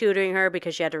basically tutoring her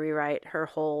because she had to rewrite her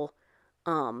whole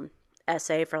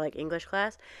essay for like English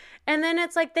class. And then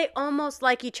it's like they almost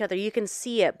like each other. You can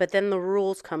see it, but then the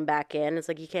rules come back in. It's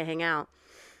like you can't hang out.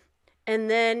 And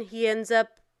then he ends up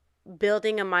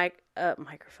building a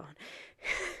microphone.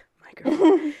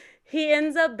 Microphone. He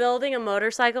ends up building a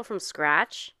motorcycle from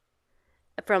scratch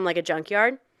from like a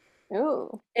junkyard.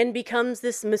 Ooh. And becomes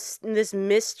this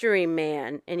mystery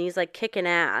man, and he's like kicking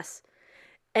ass.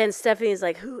 And Stephanie's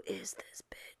like, "Who is this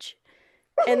bitch?"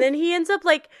 And then he ends up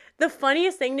like, the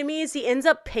funniest thing to me is he ends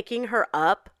up picking her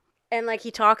up, and like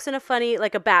he talks in a funny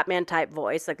like a Batman type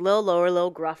voice, like little lower,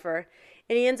 little gruffer.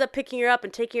 And he ends up picking her up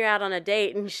and taking her out on a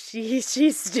date, and she's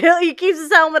still, he keeps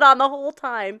his helmet on the whole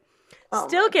time. Oh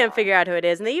Still my can't god. figure out who it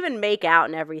is, and they even make out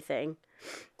and everything.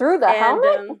 Through the And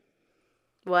helmet?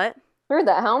 what? Through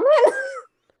the helmet?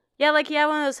 Yeah, like he had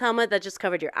one of those helmets that just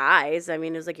covered your eyes. I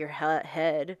mean, it was like your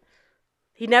head.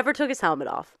 He never took his helmet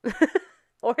off.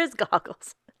 Or his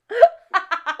goggles.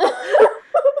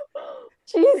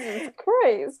 Jesus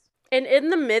Christ. And in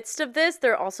the midst of this,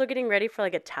 they're also getting ready for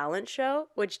like a talent show,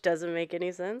 which doesn't make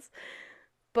any sense.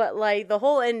 But like the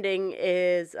whole ending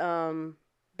is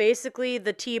basically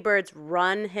the T-Birds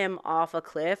run him off a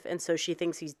cliff, and so she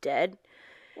thinks he's dead.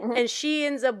 Mm-hmm. And she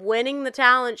ends up winning the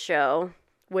talent show,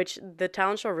 which the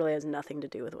talent show really has nothing to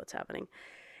do with what's happening.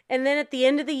 And then at the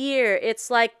end of the year, it's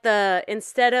like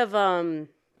instead of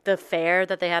the fair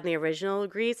that they had in the original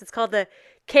Grease, it's called the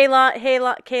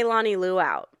Kaylani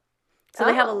Luau. So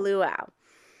they have a luau.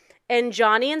 And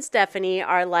Johnny and Stephanie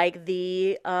are like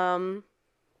the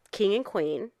king and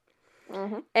queen.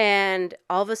 Mm-hmm. And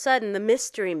all of a sudden, the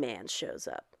mystery man shows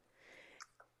up.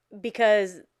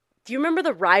 Because, do you remember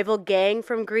the rival gang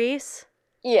from Grease?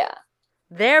 Yeah.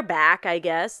 They're back, I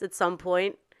guess, at some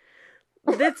point.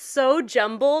 It's so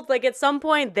jumbled. Like, at some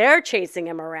point, they're chasing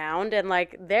him around. And,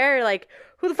 like, they're like,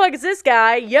 who the fuck is this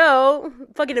guy? Yo,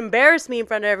 fucking embarrass me in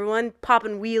front of everyone.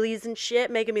 Popping wheelies and shit,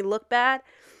 making me look bad.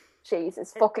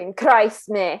 Jesus fucking Christ,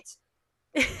 mate.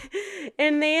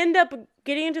 And they end up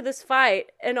getting into this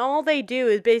fight. And all they do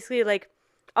is basically, like,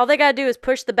 all they gotta do is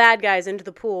push the bad guys into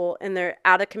the pool. And they're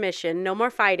out of commission. No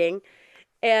more fighting.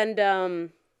 And,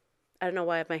 I don't know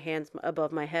why I have my hands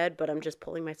above my head, but I'm just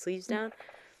pulling my sleeves down.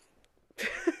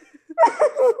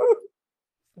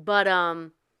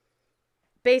 But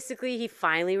basically he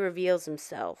finally reveals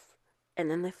himself, and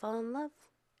then they fall in love,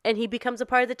 and he becomes a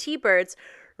part of the T-Birds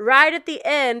right at the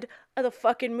end of the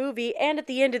fucking movie and at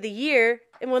the end of the year.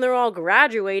 And when they're all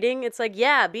graduating, it's like,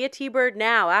 yeah, be a T-Bird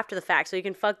now after the fact so you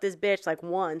can fuck this bitch like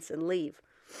once and leave.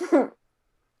 And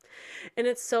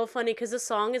it's so funny because the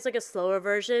song is like a slower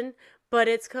version, but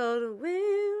it's called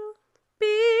We'll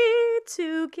Be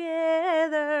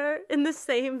Together, in the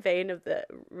same vein of the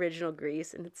original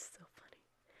Grease, and it's so funny.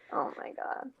 Oh my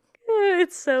god.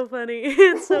 It's so funny.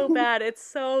 It's so bad. It's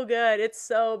so good. It's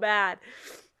so bad.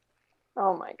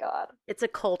 Oh my god. It's a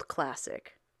cult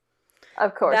classic.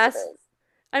 Of course it is.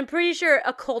 I'm pretty sure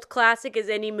a cult classic is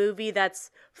any movie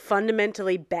that's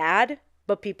fundamentally bad,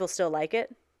 but people still like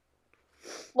it,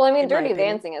 Well, I mean, in my Dirty opinion.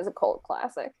 Dancing is a cult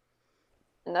classic,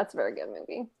 and that's a very good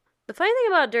movie. The funny thing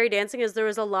about Dirty Dancing is there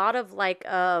was a lot of like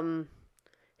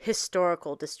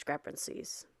historical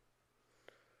discrepancies.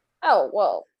 Oh,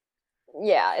 well,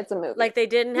 yeah, it's a movie. Like they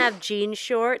didn't have jean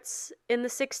shorts in the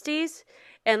 60s,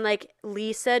 and like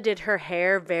Lisa did her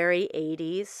hair very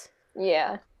 80s.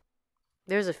 Yeah.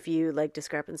 There's a few like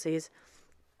discrepancies.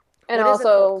 And What is a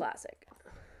cult also, classic?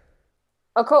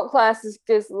 a cult classic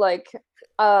is like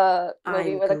a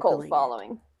movie I'm with a cult Googling it.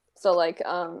 following. So like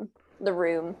The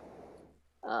Room,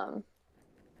 um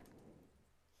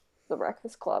The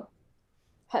Breakfast Club,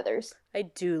 Heathers. I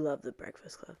do love The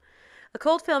Breakfast Club. A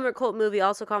cult film or cult movie,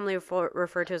 also commonly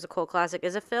referred to as a cult classic,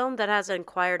 is a film that has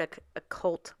acquired a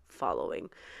cult following,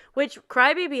 which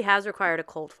Crybaby has acquired a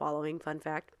cult following, fun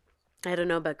fact. I don't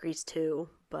know about Grease 2,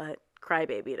 but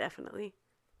Crybaby definitely.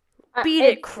 Beat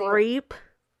it, creep.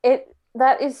 It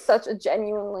that is such a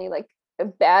genuinely like a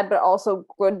bad but also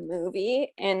good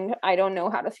movie, and I don't know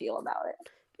how to feel about it.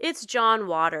 It's John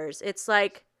Waters. It's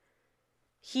like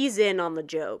he's in on the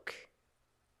joke.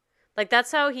 Like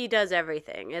that's how he does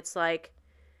everything. It's like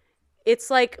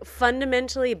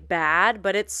fundamentally bad,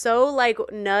 but it's so like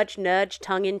nudge nudge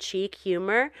tongue in cheek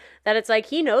humor that it's like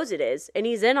he knows it is and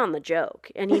he's in on the joke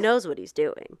and he knows what he's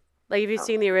doing. Like if you've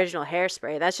seen the original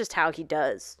Hairspray, that's just how he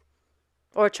does.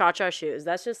 Or Cha Cha Shoes,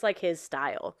 that's just like his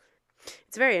style.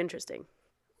 It's very interesting.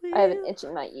 I have an itch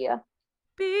in my ear.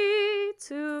 Be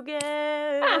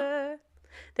together.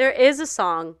 There is a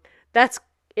song that's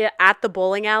at the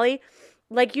bowling alley.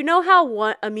 Like, you know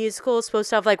how a musical is supposed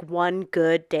to have like one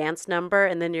good dance number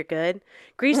and then you're good?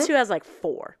 Grease 2 has like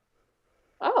 4.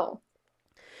 Oh.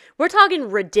 We're talking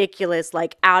ridiculous,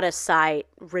 like out of sight,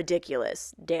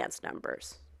 ridiculous dance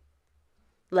numbers.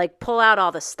 Like pull out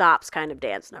all the stops kind of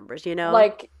dance numbers, you know?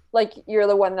 Like You're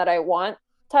the One That I Want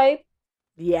type.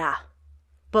 Yeah.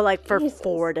 But like for Jesus.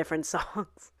 4 different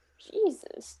songs.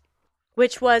 Jesus.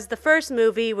 Which was the first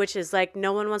movie, which is like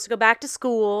No One Wants to Go Back to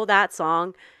School, that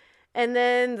song. And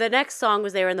then the next song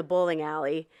was they were in the bowling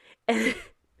alley. And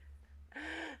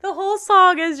the whole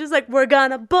song is just like, we're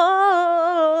gonna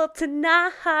bowl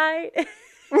tonight. And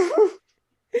the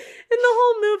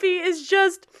whole movie is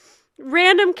just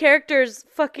random characters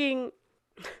fucking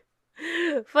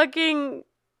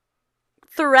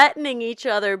threatening each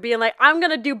other, being like, I'm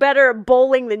gonna do better at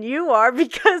bowling than you are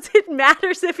because it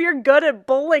matters if you're good at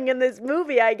bowling in this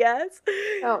movie, I guess.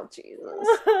 Oh, Jesus.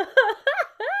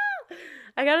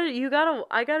 I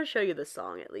gotta show you this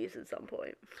song at least at some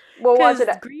point. We'll watch it.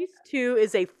 Grease 2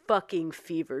 is a fucking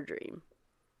fever dream.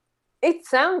 It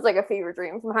sounds like a fever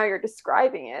dream from how you're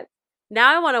describing it.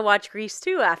 Now I want to watch Grease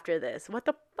 2 after this. What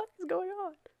the fuck is going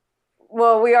on?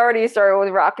 Well, we already started with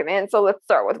Rocket Man, so let's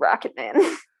start with Rocket Man.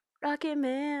 Rocket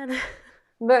Man.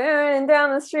 Burning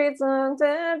down the streets. Da,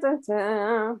 da,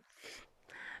 da.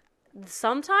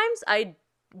 Sometimes I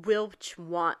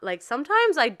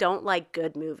sometimes I don't like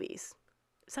good movies.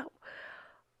 So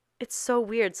it's so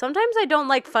weird. Sometimes I don't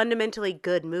like fundamentally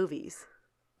good movies.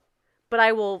 But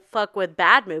I will fuck with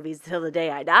bad movies till the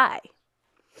day I die.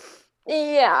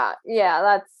 Yeah,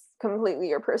 that's completely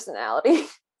your personality.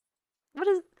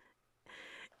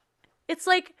 It's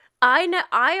like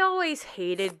I always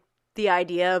hated the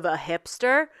idea of a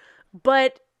hipster,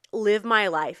 but live my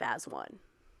life as one.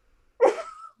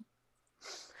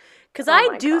 Because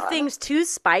I do things to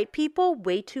spite people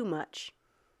way too much.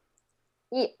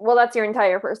 Yeah, well, that's your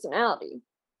entire personality.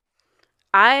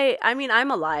 I mean,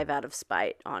 I'm alive out of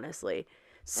spite, honestly.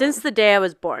 Since the day I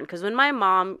was born. Because when my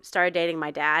mom started dating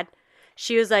my dad,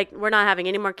 she was like, we're not having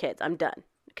any more kids. I'm done.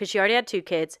 Because she already had 2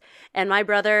 kids. And my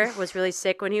brother was really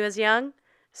sick when he was young.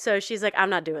 So she's like, I'm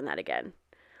not doing that again.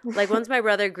 Like, once my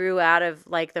brother grew out of,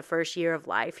 like, the first year of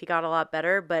life, he got a lot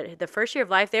better. But the first year of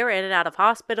life, they were in and out of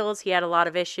hospitals. He had a lot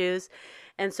of issues.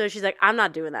 And so she's like, I'm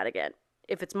not doing that again.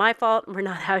 If it's my fault, we're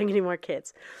not having any more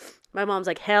kids. My mom's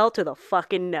like, hell to the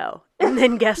fucking no. And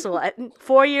then guess what?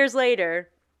 4 years later,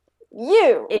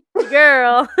 it's your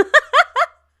girl.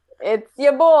 It's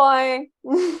your boy.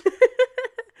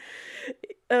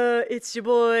 It's your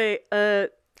boy,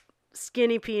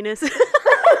 skinny penis.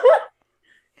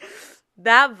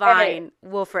 That vine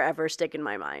will forever stick in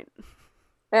my mind.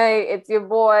 Hey, it's your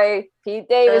boy, Pete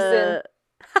Davidson.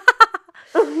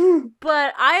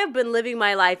 But I have been living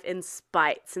my life in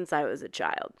spite since I was a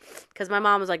child. Because my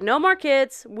mom was like, no more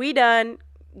kids. We done.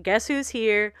 Guess who's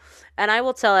here? And I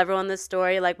will tell everyone this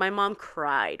story. Like, my mom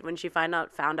cried when she found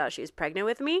out she was pregnant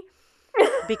with me.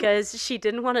 Because she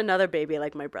didn't want another baby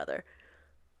like my brother.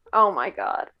 Oh my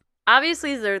God.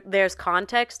 Obviously, there's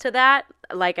context to that,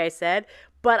 like I said,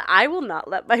 but I will not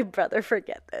let my brother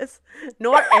forget this,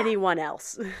 nor anyone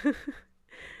else.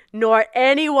 Nor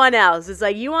anyone else. It's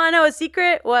like, you want to know a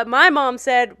secret? What my mom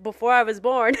said before I was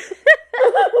born.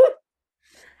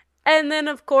 And then,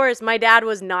 of course, my dad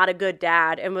was not a good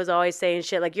dad and was always saying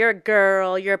shit like, you're a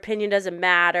girl, your opinion doesn't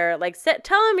matter. Like,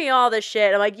 telling me all this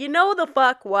shit. I'm like, you know the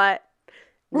fuck what?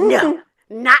 No,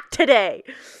 not today.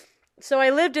 So I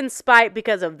lived in spite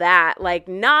because of that. Like,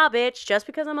 nah, bitch, just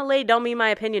because I'm a lady don't mean my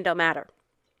opinion don't matter.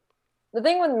 The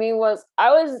thing with me was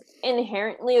I was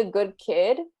inherently a good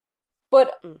kid,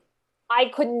 but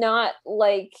I could not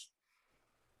like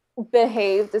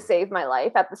behave to save my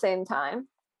life at the same time.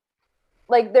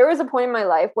 Like there was a point in my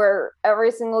life where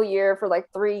every single year for like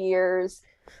 3 years,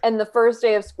 and the first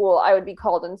day of school, I would be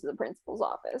called into the principal's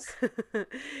office.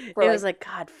 It was like,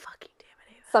 God fucking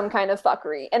damn it. Some kind of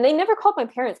fuckery. And they never called my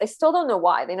parents. I still don't know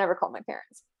why they never called my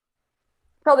parents.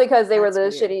 Probably because they were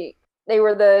the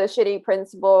shitty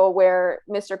principal where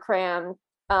Mr. Cram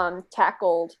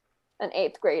tackled an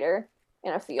 8th grader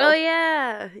in a field. Oh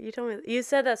yeah. You told me, you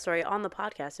said that story on the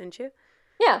podcast, didn't you?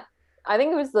 Yeah. I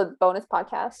think it was the bonus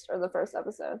podcast or the first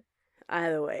episode.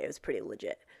 Either way, it was pretty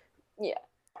legit. Yeah.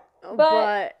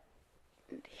 But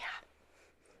yeah.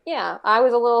 Yeah, I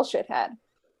was a little shithead.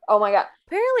 Oh my god.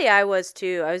 Apparently I was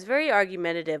too. I was very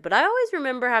argumentative, but I always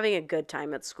remember having a good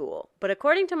time at school. But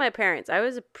according to my parents, I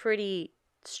was pretty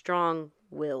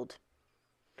strong-willed.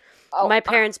 Oh, my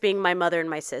parents being my mother and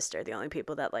my sister, the only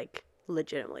people that like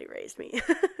legitimately raised me.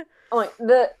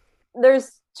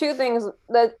 There's two things,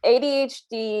 the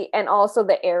ADHD and also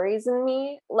the Aries in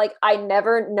me. Like I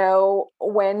never know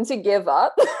when to give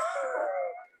up.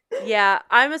 Yeah,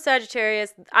 I'm a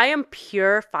Sagittarius. I am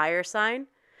pure fire sign,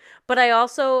 but I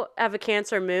also have a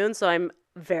Cancer moon, so I'm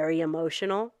very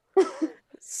emotional.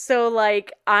 So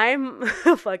like I'm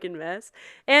a fucking mess.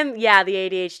 And yeah, the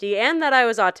ADHD and that I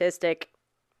was autistic.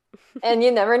 And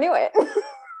you never knew it.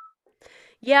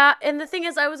 Yeah, and the thing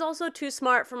is, I was also too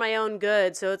smart for my own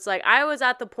good. So it's like I was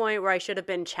at the point where I should have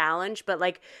been challenged. But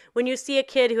like when you see a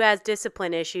kid who has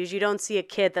discipline issues, you don't see a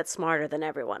kid that's smarter than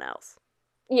everyone else.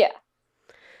 Yeah.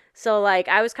 So like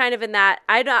I was kind of in that.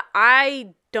 I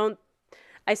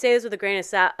say this with a grain of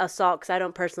salt because I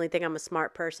don't personally think I'm a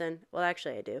smart person. Well,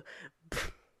 actually, I do.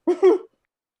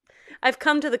 I've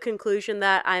come to the conclusion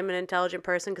that I'm an intelligent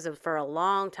person because for a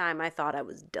long time I thought I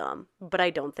was dumb, but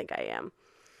I don't think I am.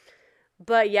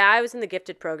 But yeah, I was in the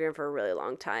gifted program for a really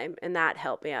long time, and that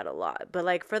helped me out a lot. But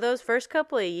like for those first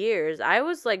couple of years, I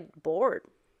was like bored,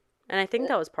 and I think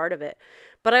that was part of it.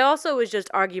 But I also was just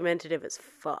argumentative as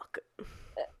fuck.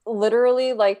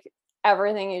 Literally, like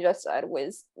everything you just said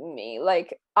was me.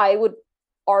 Like I would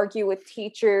argue with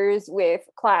teachers, with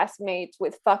classmates,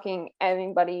 with fucking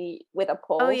anybody with a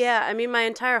pulse. Oh yeah, I mean my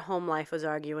entire home life was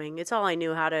arguing. It's all I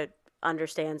knew how to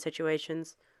understand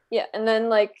situations. Yeah, and then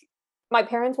like my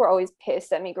parents were always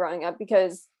pissed at me growing up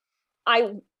because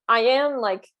I am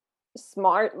like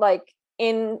smart. Like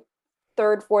in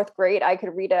 3rd, 4th grade, I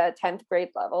could read at a 10th grade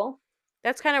level.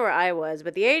 That's kind of where I was,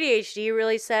 but the ADHD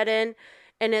really set in,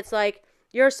 and it's like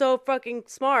you're so fucking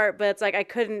smart, but it's like I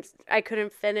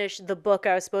couldn't finish the book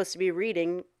I was supposed to be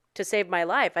reading to save my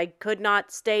life. I could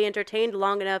not stay entertained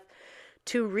long enough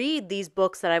to read these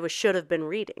books that I should have been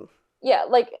reading. Yeah,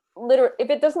 like literally, if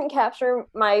it doesn't capture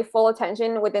my full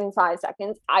attention within 5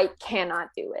 seconds, I cannot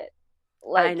do it.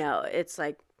 Like, I know. It's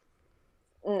like,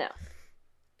 no.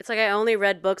 It's like I only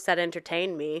read books that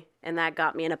entertained me, and that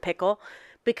got me in a pickle.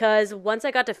 Because once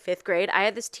I got to 5th grade, I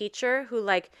had this teacher who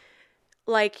like,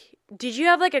 did you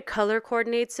have like a color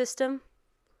coordinate system?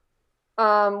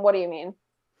 What do you mean?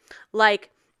 Like,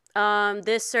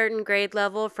 this certain grade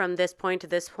level from this point to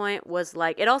this point was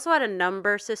like, it also had a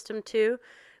number system too.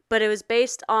 But it was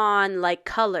based on, like,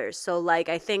 colors. So, like,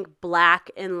 I think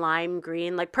black and lime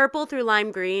green. Like, purple through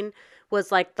lime green was,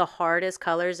 like, the hardest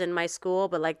colors in my school.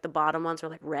 But, like, the bottom ones were,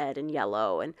 like, red and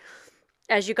yellow. And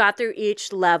as you got through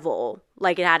each level,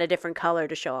 like, it had a different color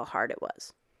to show how hard it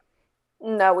was.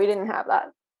 No, we didn't have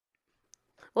that.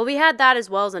 Well, we had that as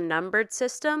well as a numbered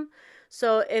system.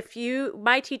 So,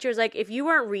 my teacher's like, if you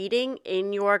weren't reading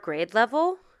in your grade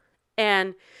level,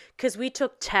 and because we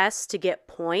took tests to get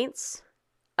points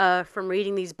from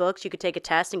reading these books, you could take a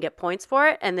test and get points for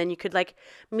it, and then you could like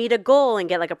meet a goal and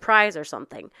get like a prize or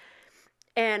something.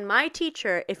 And my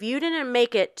teacher, if you didn't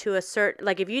make it to a certain,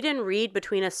 like if you didn't read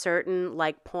between a certain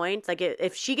like point, like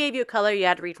if she gave you a color, you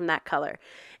had to read from that color.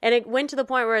 And it went to the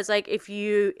point where it's like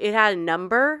it had a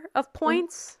number of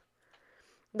points.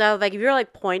 Though, like if you're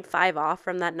like 0.5 off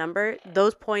from that number,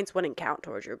 those points wouldn't count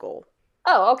towards your goal.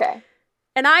 Oh, okay.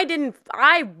 And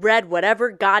I read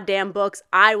whatever goddamn books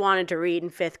I wanted to read in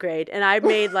 5th grade. And I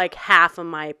made like half of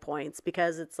my points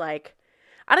because it's like,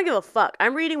 I don't give a fuck.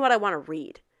 I'm reading what I want to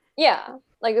read. Yeah.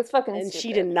 Like, it's fucking And stupid.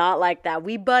 she did not like that.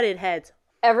 We butted heads.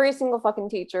 Every single fucking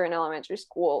teacher in elementary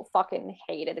school fucking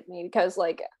hated me because,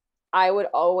 like, I would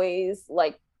always,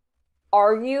 like,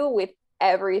 argue with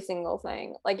every single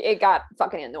thing. Like, it got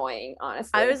fucking annoying,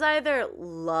 honestly. I was either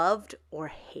loved or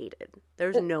hated.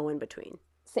 There's no in between.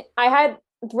 I had,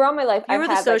 throughout my life, If you were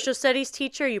the social studies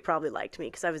teacher, you probably liked me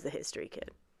because I was the history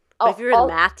kid. But if you were the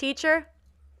math teacher,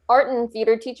 art and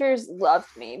theater teachers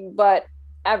loved me, but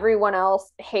everyone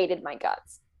else hated my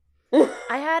guts.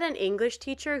 I had an English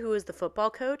teacher who was the football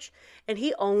coach, and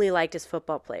he only liked his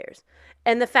football players.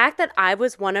 And the fact that I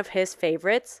was one of his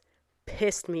favorites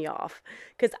pissed me off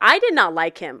because I did not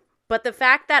like him. But the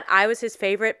fact that I was his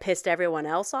favorite pissed everyone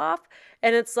else off.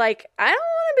 And it's like, I don't want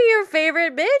to be your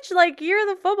favorite, bitch. Like, you're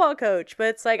the football coach. But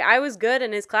it's like, I was good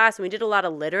in his class, and we did a lot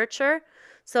of literature.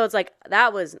 So it's like,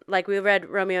 that was, like, we read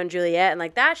Romeo and Juliet, and,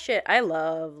 like, that shit, I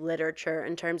love literature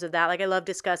in terms of that. Like, I love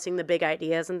discussing the big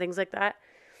ideas and things like that.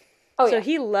 Oh, so yeah.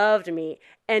 He loved me.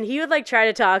 And he would, like, try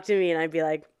to talk to me, and I'd be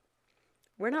like,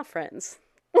 we're not friends.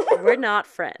 We're not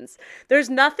friends. There's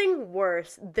nothing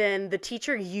worse than the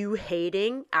teacher you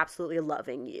hating absolutely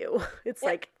loving you. It's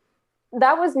like,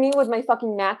 that was me with my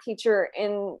fucking math teacher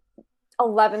in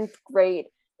 11th grade.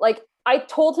 Like, I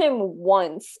told him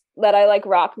once that I like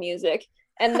rock music,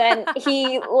 and then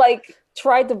he like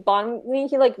tried to bond me.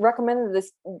 He like recommended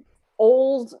this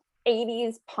old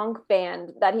 80s punk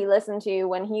band that he listened to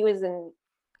when he was in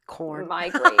Korn. My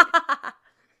grade.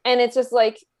 And it's just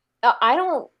like, no, I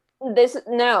don't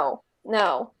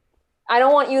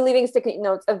want you leaving sticky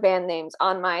notes of band names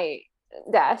on my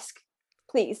desk.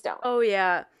 Please don't. Oh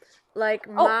yeah. Like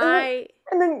and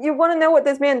then you want to know what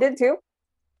this man did too?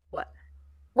 What?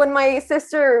 When my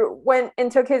sister went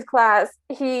and took his class,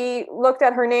 he looked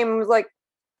at her name and was like,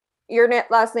 your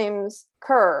last name's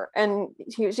Kerr. And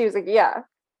she was like, yeah.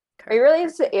 Kerr. Are you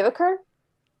related to Ava Kerr?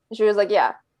 And she was like,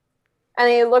 yeah. And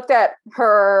he looked at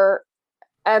her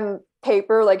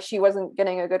paper like she wasn't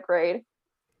getting a good grade.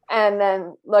 And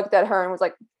then looked at her and was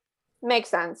like, makes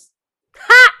sense.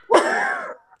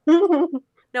 Ha!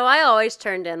 No, I always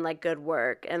turned in, like, good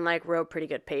work and, like, wrote pretty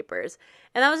good papers.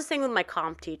 And that was the thing with my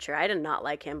comp teacher. I did not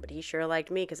like him, but he sure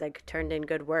liked me because I turned in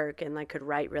good work and, like, could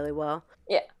write really well.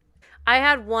 Yeah. I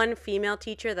had one female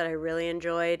teacher that I really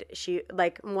enjoyed.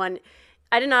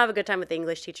 I did not have a good time with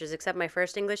English teachers, except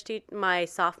my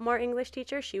sophomore English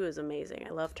teacher. She was amazing.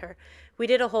 I loved her. We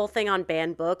did a whole thing on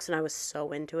banned books, and I was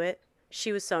so into it.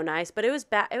 She was so nice, but it was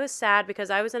sad because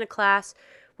I was in a class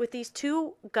with these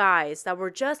two guys that were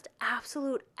just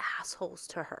absolute assholes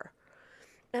to her.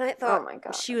 And I thought, oh my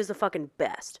God, she was the fucking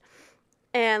best.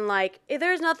 And, like,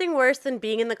 there's nothing worse than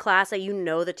being in the class that you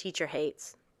know the teacher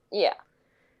hates. Yeah.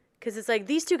 Because it's like,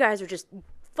 these two guys were just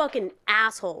fucking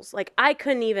assholes. Like, I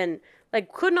couldn't even,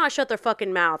 like, could not shut their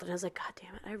fucking mouth. And I was like, God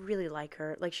damn it, I really like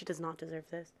her. Like, she does not deserve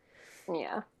this.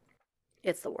 Yeah.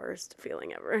 It's the worst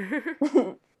feeling ever.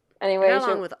 Anyway. I got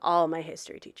along with all my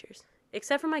history teachers.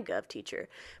 Except for my gov teacher.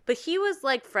 But he was,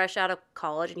 like, fresh out of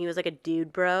college, and he was, like, a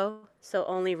dude bro. So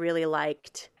only really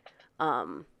liked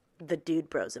the dude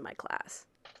bros in my class.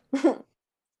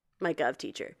 My gov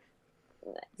teacher.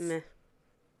 Nice. Meh.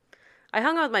 I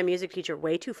hung out with my music teacher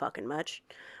way too fucking much.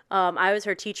 I was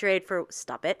her teacher aide for...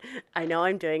 Stop it. I know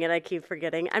I'm doing it. I keep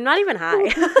forgetting. I'm not even high.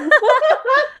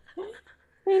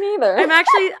 Me neither. I'm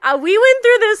actually... we went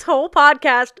through this whole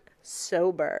podcast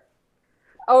sober.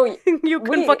 Oh, you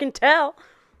couldn't fucking tell.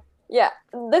 Yeah,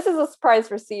 this is a surprise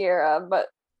for Ciara, but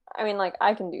I mean, like,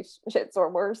 I can do shit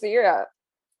sober, Ciara.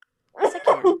 Yes, I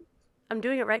can. I'm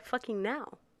doing it right fucking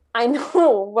now. I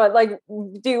know, but like,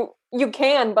 you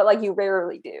can, but like, you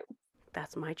rarely do.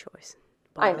 That's my choice.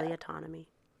 Bodily autonomy.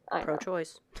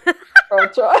 Pro-choice.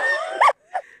 Pro-choice.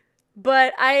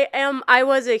 But I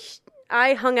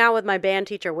hung out with my band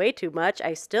teacher way too much.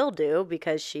 I still do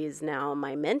because she's now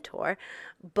my mentor.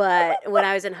 But when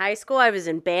I was in high school, I was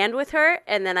in band with her,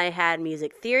 and then I had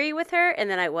music theory with her, and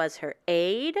then I was her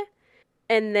aide.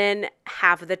 And then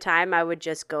half of the time I would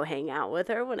just go hang out with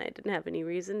her when I didn't have any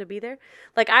reason to be there.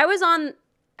 Like, I was on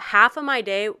half of my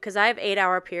day, because I have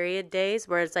 8-hour period days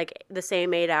where it's like the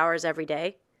same 8 hours every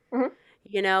day. Mm-hmm.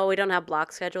 You know, we don't have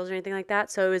block schedules or anything like that.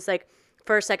 So it was like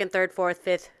 1st, 2nd, 3rd, 4th,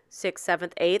 5th, 6th,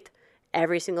 7th, 8th.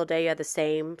 Every single day you had the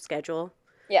same schedule.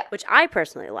 Yeah. Which I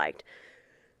personally liked.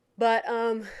 But,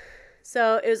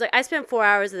 so it was like I spent 4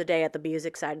 hours of the day at the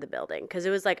music side of the building because it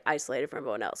was like isolated from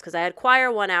everyone else. Because I had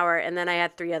choir 1 hour and then I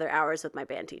had 3 other hours with my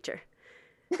band teacher.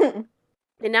 And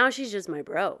now she's just my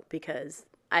bro because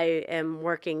I am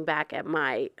working back at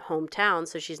my hometown,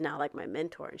 so she's now like my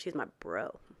mentor, and she's my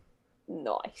bro.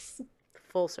 Nice.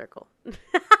 Full circle.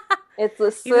 It's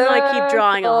a Even though I keep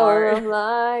drawing a heart. of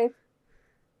life.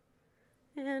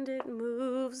 And it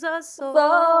moves us all.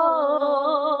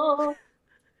 So...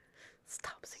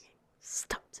 Stop singing.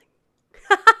 Stop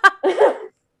singing.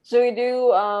 Should we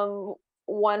do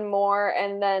one more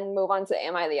and then move on to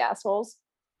Am I the Assholes?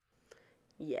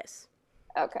 Yes.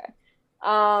 Okay.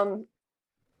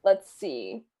 Let's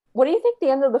see. What do you think the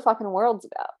end of the fucking world's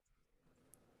about?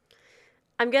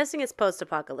 I'm guessing it's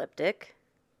post-apocalyptic.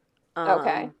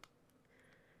 Okay.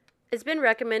 It's been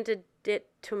recommended it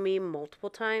to me multiple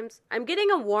times. I'm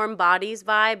getting a Warm Bodies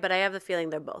vibe, but I have the feeling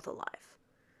they're both alive.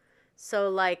 So,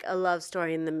 like, a love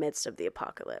story in the midst of the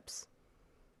apocalypse.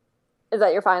 Is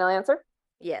that your final answer?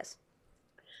 Yes.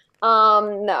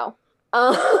 No.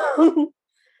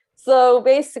 So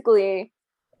basically,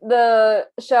 the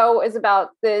show is about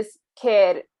this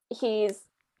kid. He's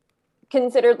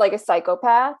considered like a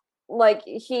psychopath. Like,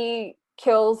 he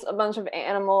kills a bunch of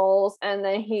animals, and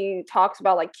then he talks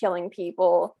about like killing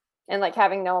people and like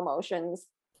having no emotions.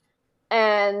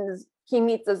 And he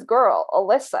meets this girl,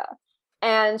 Alyssa,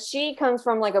 and she comes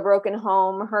from like a broken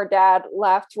home. Her dad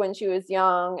left when she was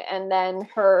young, and then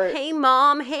her Hey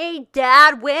mom, hey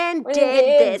dad, when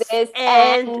did this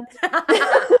end?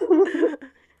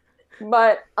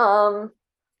 But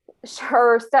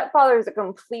her stepfather is a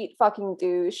complete fucking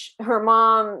douche. Her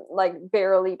mom like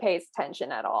barely pays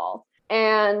attention at all.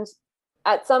 And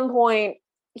at some point,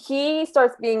 he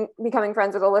starts becoming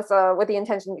friends with Alyssa with the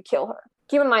intention to kill her.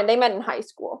 Keep in mind, they met in high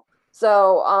school.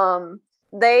 So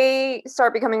they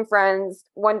start becoming friends.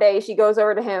 One day she goes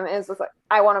over to him and is just like,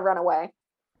 I want to run away.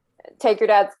 Take your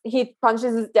dad's. He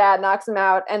punches his dad, knocks him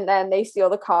out, and then they steal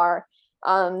the car,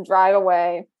 drive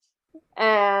away.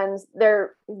 And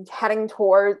they're heading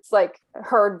towards like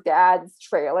her dad's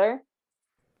trailer.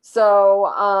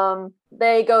 So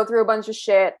they go through a bunch of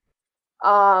shit.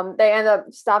 They end up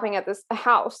stopping at this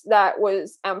house that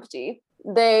was empty.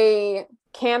 They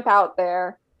camp out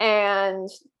there, and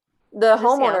the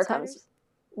homeowner comes.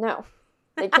 No,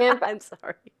 they camp. I'm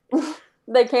sorry.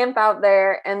 They camp out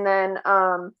there, and then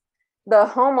the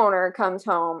homeowner comes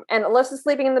home, and Alyssa's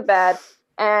sleeping in the bed,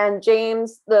 and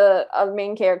James, the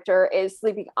main character, is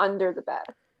sleeping under the bed.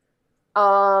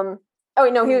 Oh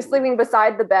wait, no, he was sleeping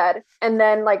beside the bed, and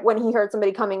then like when he heard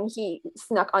somebody coming, he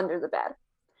snuck under the bed.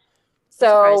 So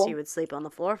I'm surprised he would sleep on the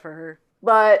floor for her.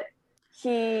 But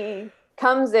he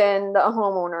comes in, the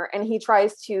homeowner, and he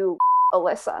tries to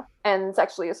Alyssa and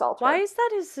sexually assault her. Why is that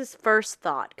his first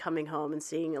thought, coming home and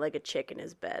seeing like a chick in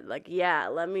his bed? Like, yeah,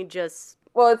 let me just...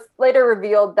 Well, it's later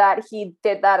revealed that he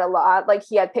did that a lot. Like,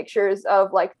 he had pictures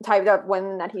of like typed up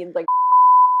women that he'd like...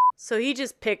 So they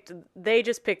just picked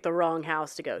the wrong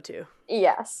house to go to.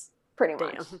 Yes, pretty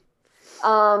much.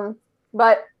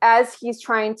 But as he's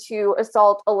trying to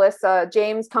assault Alyssa,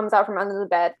 James comes out from under the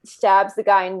bed, stabs the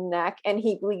guy in the neck, and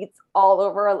he bleeds all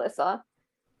over Alyssa.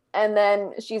 And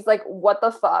then she's like, what the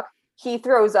fuck? He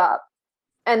throws up.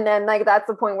 And then like that's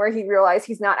the point where he realized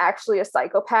he's not actually a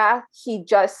psychopath. He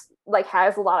just like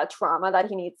has a lot of trauma that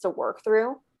he needs to work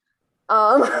through.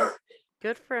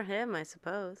 Good for him, I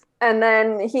suppose. And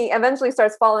then he eventually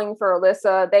starts falling for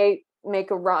Alyssa. They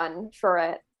make a run for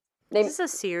it. Is this a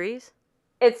series?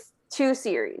 It's two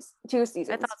seasons.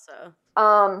 I thought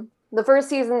so. The first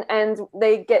season ends,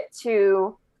 they get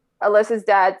to Alyssa's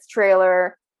dad's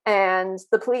trailer, and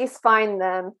the police find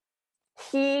them.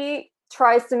 He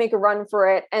tries to make a run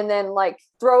for it, and then like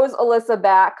throws Alyssa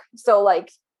back, so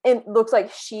like it looks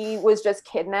like she was just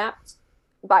kidnapped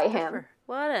by him.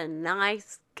 What a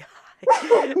nice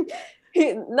guy.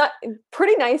 Not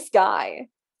pretty nice guy.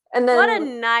 And then what a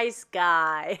nice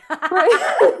guy.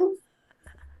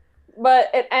 But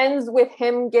it ends with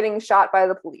him getting shot by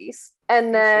the police.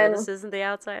 And then... Sure this isn't The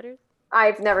Outsiders?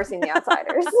 I've never seen The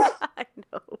Outsiders. I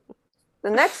know.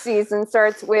 The next season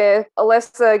starts with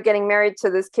Alyssa getting married to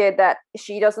this kid that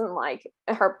she doesn't like.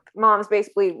 Her mom's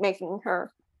basically pressuring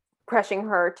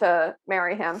her to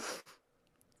marry him.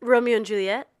 Romeo and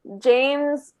Juliet?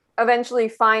 James eventually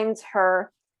finds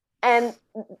her, and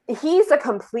he's a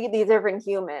completely different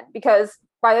human because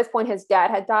by this point his dad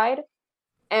had died,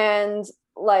 and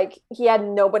like he had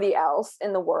nobody else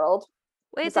in the world.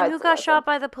 Wait, then who got shot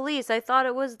by the police? I thought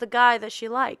it was the guy that she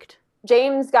liked.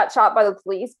 James got shot by the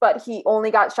police, but he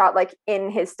only got shot like in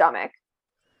his stomach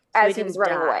as he was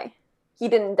running away. He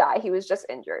didn't die. He was just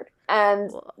injured.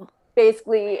 And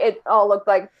basically it all looked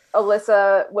like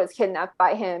Alyssa was kidnapped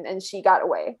by him and she got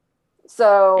away.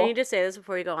 So I need to say this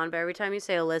before you go on, but every time you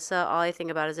say Alyssa, all I think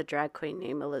about is a drag queen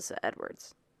named Alyssa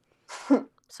Edwards.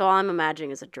 So all I'm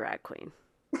imagining is a drag queen.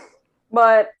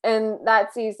 But in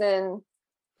that season,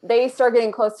 they start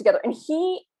getting close together, and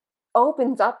he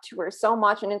opens up to her so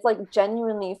much, and it's like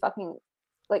genuinely fucking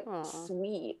like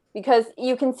sweet, because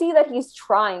you can see that he's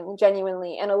trying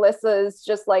genuinely, and Alyssa is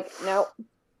just like, nope,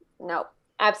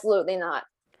 absolutely not.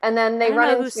 And then they run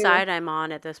into, whose side I'm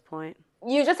on at this point.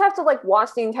 You just have to like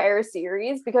watch the entire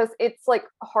series because it's like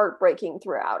heartbreaking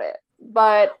throughout it.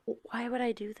 But why would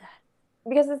I do that?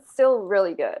 Because it's still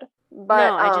really good. But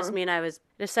no, I just mean I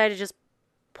decided to just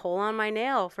pull on my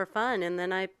nail for fun, and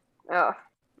then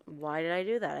why did I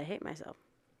do that? I hate myself.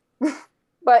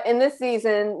 But in this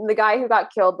season, the guy who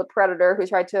got killed, the predator who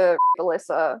tried to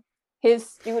Alyssa, his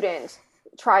student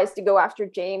tries to go after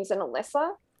James and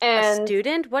Alyssa. And a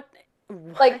student? What?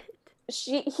 Like,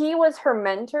 he was her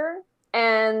mentor,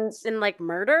 and in like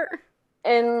murder?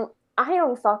 And I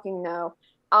don't fucking know.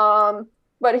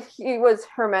 But he was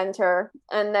her mentor,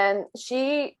 and then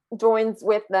she joins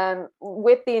with them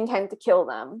with the intent to kill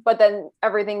them, but then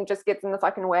everything just gets in the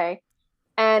fucking way.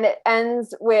 And it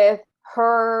ends with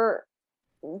her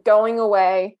going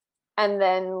away, and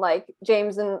then like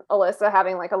James and Alyssa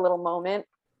having like a little moment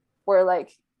where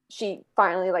like she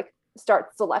finally like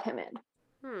starts to let him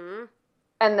in.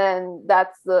 And then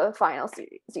that's the final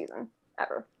season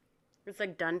ever. It's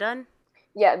like done?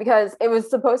 Yeah, because it was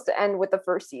supposed to end with the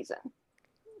first season.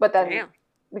 But then,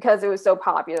 because it was so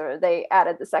popular, they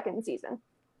added the second season.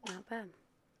 Not bad.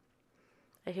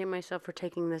 I hate myself for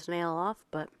taking this nail off,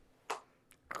 but...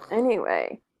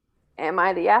 Anyway, am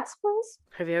I the assholes?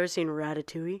 Have you ever seen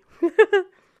Ratatouille?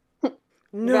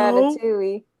 No.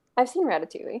 Ratatouille. I've seen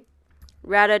Ratatouille.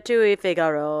 Ratatouille,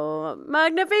 Figaro,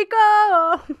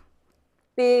 Magnifico!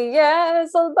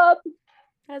 Beelzebub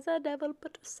has a devil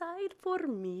put aside for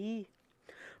me.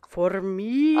 For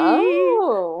me.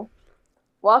 Oh.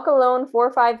 Walk Alone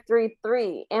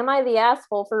 4533. Am I the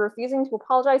asshole for refusing to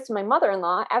apologize to my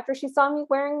mother-in-law after she saw me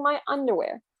wearing my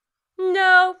underwear?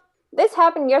 No. This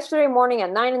happened yesterday morning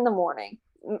at 9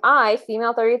 a.m. I,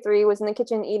 female 33, was in the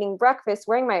kitchen eating breakfast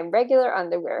wearing my regular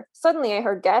underwear. Suddenly I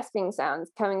heard gasping sounds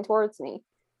coming towards me.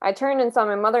 I turned and saw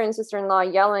my mother and sister-in-law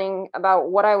yelling about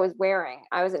what I was wearing.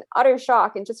 I was in utter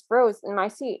shock and just froze in my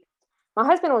seat. My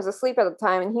husband was asleep at the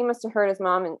time, and he must have heard his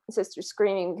mom and sister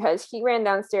screaming because he ran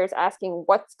downstairs asking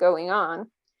what's going on.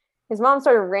 His mom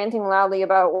started ranting loudly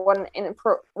about what an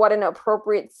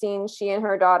inappropriate scene she and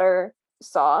her daughter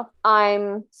saw.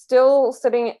 I'm still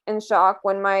sitting in shock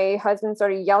when my husband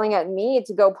started yelling at me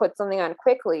to go put something on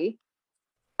quickly.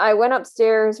 I went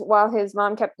upstairs while his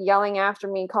mom kept yelling after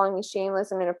me, calling me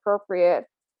shameless and inappropriate.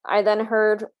 I then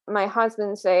heard my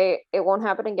husband say, "It won't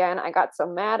happen again." I got so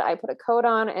mad, I put a coat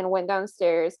on and went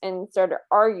downstairs and started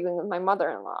arguing with my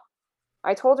mother-in-law.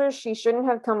 I told her she shouldn't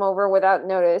have come over without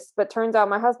notice, but turns out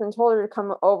my husband told her to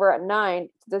come over at 9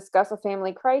 to discuss a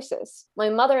family crisis. My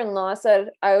mother-in-law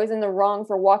said I was in the wrong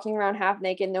for walking around half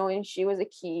naked knowing she has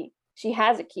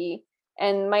a key,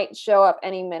 and might show up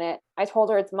any minute. I told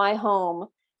her it's my home,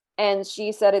 and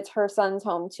she said it's her son's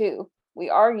home too. We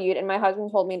argued, and my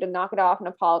husband told me to knock it off and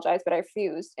apologize, but I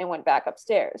refused and went back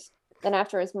upstairs. Then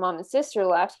after his mom and sister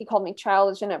left, he called me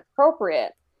childish and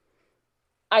inappropriate.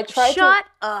 I tried Shut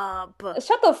up.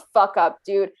 Shut the fuck up,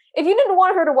 dude. If you didn't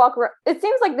want her to walk around, it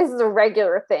seems like this is a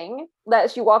regular thing that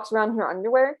she walks around in her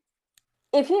underwear.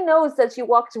 If he knows that she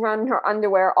walks around in her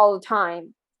underwear all the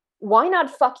time, why not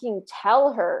fucking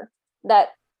tell her that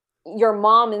your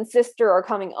mom and sister are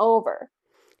coming over?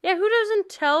 Yeah, who doesn't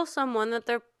tell someone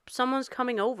that someone's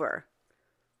coming over?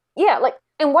 Yeah, like,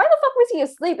 and why the fuck was he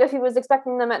asleep if he was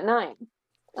expecting them at 9?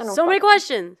 So many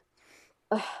questions.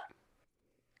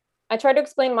 I tried to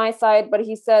explain my side, but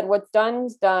he said what's done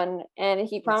is done, and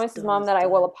he promised his mom that I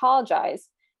will apologize.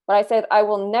 But I said I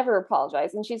will never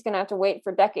apologize, and she's going to have to wait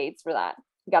for decades for that.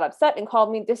 He got upset and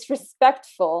called me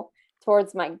disrespectful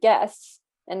towards my guests,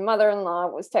 and mother-in-law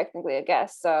was technically a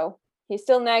guest, so he's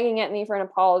still nagging at me for an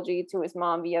apology to his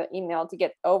mom via email to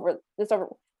get over this.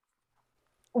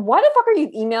 Why the fuck are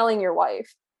you emailing your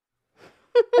wife?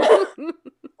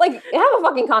 Like, have a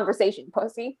fucking conversation,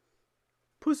 pussy.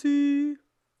 Pussy.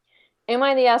 Am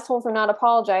I the asshole for not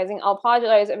apologizing? I'll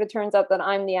apologize if it turns out that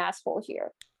I'm the asshole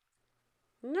here.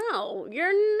 No,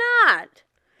 you're not.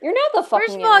 You're not the fucking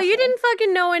First of all, asshole. You didn't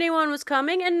fucking know anyone was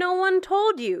coming, and no one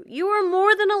told you. You were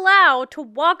more than allowed to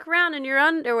walk around in your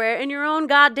underwear in your own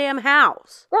goddamn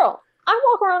house. Girl, I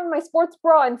walk around in my sports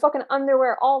bra and fucking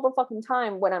underwear all the fucking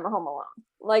time when I'm home alone.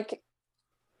 Like,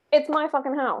 it's my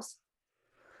fucking house.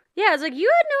 Yeah, it's like,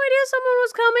 you had no idea someone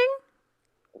was coming?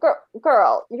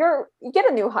 Girl, you get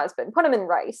a new husband. Put him in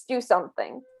rice. Do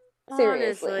something.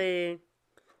 Seriously.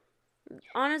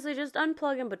 Honestly, just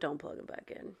unplug him, but don't plug him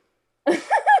back in.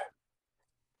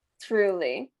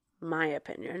 Truly. my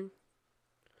opinion.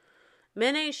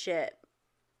 Men ain't shit.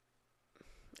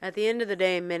 At the end of the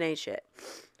day, men ain't shit.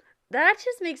 That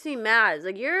just makes me mad. It's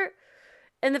like,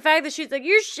 and the fact that she's like,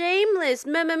 you're shameless,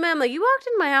 meh. Like, you walked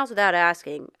into my house without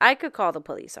asking. I could call the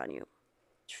police on you.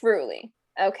 Truly.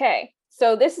 Okay.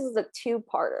 So this is a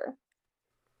two-parter.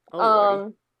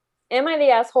 Oh, am I the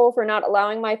asshole for not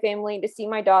allowing my family to see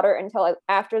my daughter until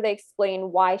after they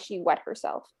explain why she wet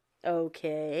herself?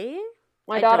 okay.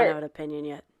 My I daughter don't have an opinion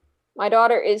yet. My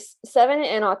daughter is 7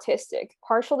 and autistic,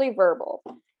 partially verbal.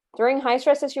 During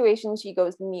high-stress situations, she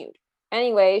goes mute.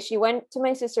 Anyway, she went to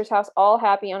my sister's house all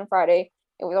happy on Friday.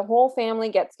 It was a whole family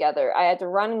get-together. I had to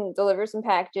run and deliver some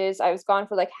packages. I was gone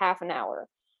for like half an hour.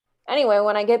 Anyway,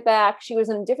 when I get back, she was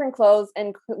in different clothes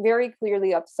and very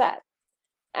clearly upset.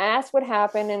 I asked what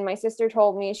happened, and my sister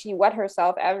told me she wet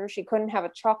herself after she couldn't have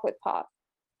a chocolate pop.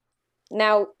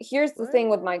 Now, here's the thing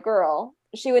with my girl.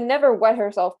 She would never wet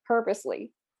herself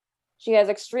purposely. She has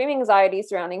extreme anxiety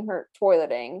surrounding her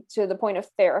toileting to the point of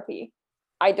therapy.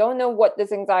 I don't know what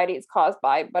this anxiety is caused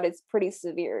by, but it's pretty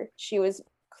severe. She was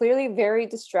clearly very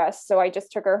distressed, so I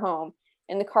just took her home.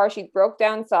 In the car, she broke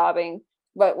down sobbing,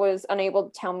 but was unable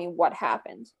to tell me what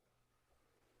happened.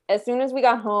 As soon as we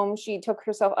got home, she took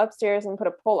herself upstairs and put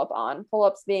a pull-up on.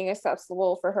 Pull-ups being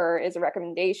accessible for her is a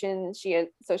recommendation. She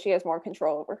has more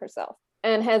control over herself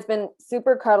and has been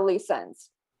super cuddly since.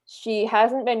 She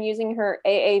hasn't been using her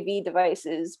AAV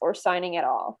devices or signing at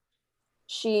all.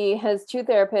 She has 2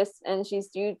 therapists, and she's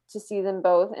due to see them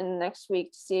both in the next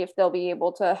week to see if they'll be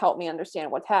able to help me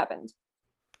understand what's happened.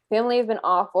 Family has been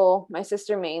awful, my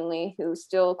sister mainly, who's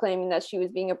still claiming that she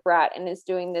was being a brat and is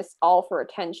doing this all for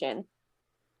attention.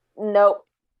 Nope.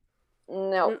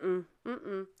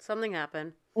 Something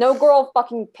happened. No girl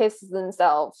fucking pisses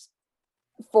themselves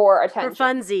for attention.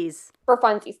 For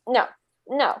funsies. No.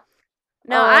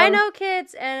 No, I know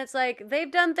kids, and it's like,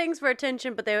 they've done things for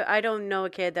attention, but I don't know a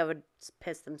kid that would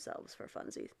piss themselves for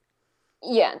funsies.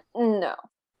 Yeah, no.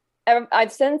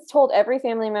 I've since told every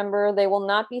family member they will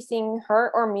not be seeing her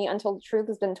or me until the truth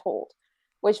has been told,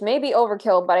 which may be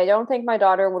overkill, but I don't think my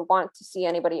daughter would want to see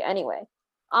anybody anyway.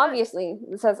 Obviously,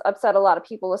 this has upset a lot of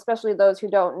people, especially those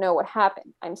who don't know what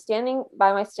happened. I'm standing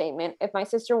by my statement. If my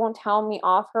sister won't tell me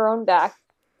off her own back,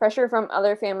 pressure from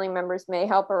other family members may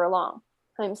help her along.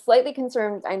 I'm slightly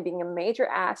concerned I'm being a major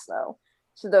ass, though,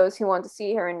 to those who want to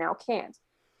see her and now can't.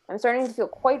 I'm starting to feel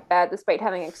quite bad despite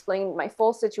having explained my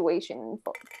situation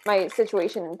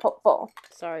in full.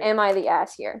 Sorry. Am I the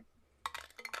ass here?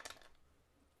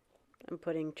 I'm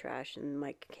putting trash in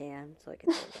my can so I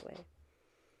can throw it away.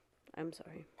 I'm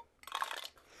sorry.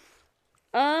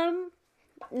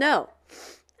 No.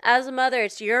 As a mother,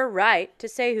 it's your right to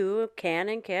say who can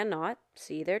and cannot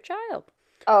see their child.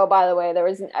 Oh, by the way, there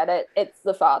was an edit. It's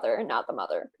the father, not the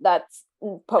mother. That's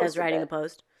posted. As writing the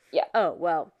post? Yeah. Oh,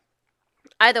 well.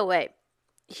 Either way,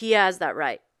 he has that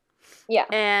right. Yeah.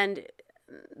 And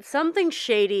something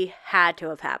shady had to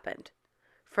have happened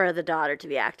for the daughter to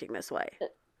be acting this way.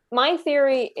 My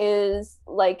theory is,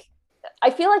 like, I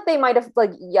feel like they might have,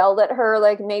 like, yelled at her.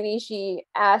 Like, maybe she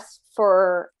asked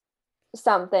for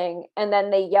something, and then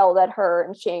they yelled at her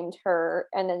and shamed her,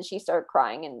 and then she started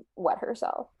crying and wet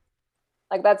herself.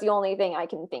 Like, that's the only thing I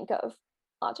can think of,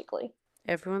 logically.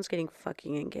 Everyone's getting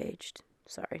fucking engaged.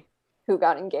 Sorry. Who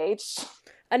got engaged?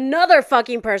 Another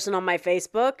fucking person on my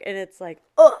Facebook, and it's like,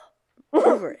 ugh,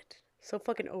 over it. So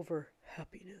fucking over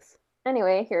happiness.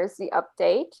 Anyway, here's the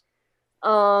update.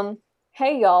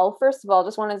 Hey y'all, first of all,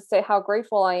 just wanted to say how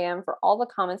grateful I am for all the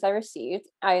comments I received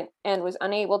and was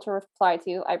unable to reply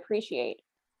to. I appreciate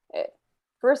it.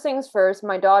 First things first,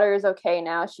 my daughter is okay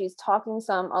now. She's talking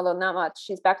some, although not much.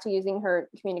 She's back to using her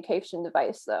communication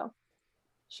device, though.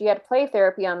 She had play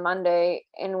therapy on Monday,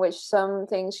 in which some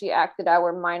things she acted out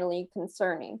were minorly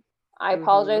concerning. I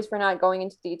apologize for not going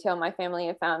into detail. My family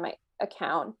have found my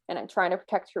account, and I'm trying to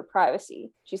protect her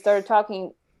privacy. She started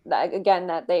talking again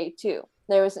that day, too.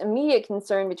 There was immediate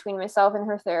concern between myself and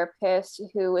her therapist,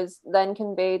 who was then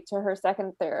conveyed to her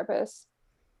second therapist,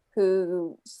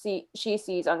 who she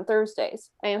sees on Thursdays.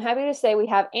 I am happy to say we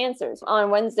have answers. On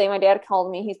Wednesday, my dad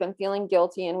called me. He's been feeling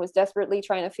guilty and was desperately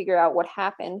trying to figure out what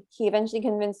happened. He eventually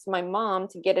convinced my mom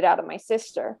to get it out of my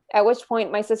sister, at which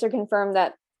point my sister confirmed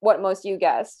that what most you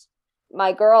guessed.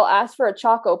 My girl asked for a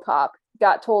Choco Pop,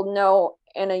 got told no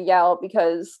in a yell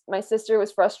because my sister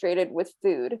was frustrated with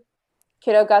food.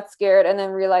 Kiddo got scared and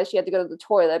then realized she had to go to the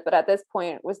toilet, but at this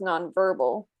point was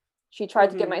nonverbal. She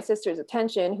tried to get my sister's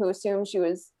attention, who assumed she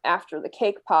was after the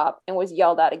cake pop, and was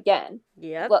yelled at again.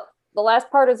 Yep. The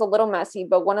last part is a little messy,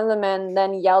 but one of the men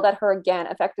then yelled at her again,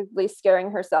 effectively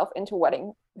scaring herself into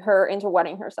wetting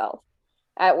herself.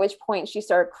 at which point she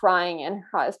started crying, and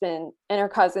her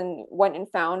cousin went and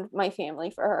found my family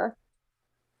for her.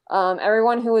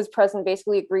 Everyone who was present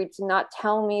basically agreed to not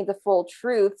tell me the full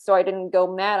truth so I didn't go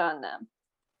mad on them.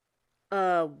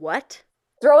 What?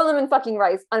 Throw them in fucking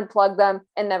rice, unplug them,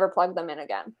 and never plug them in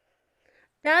again.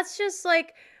 That's just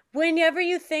like, whenever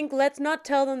you think, let's not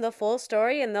tell them the full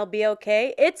story and they'll be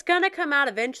okay, it's gonna come out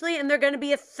eventually and they're gonna be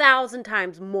 1,000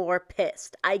 times more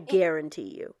pissed. I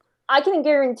guarantee you. I can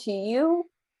guarantee you,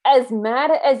 as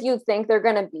mad as you think they're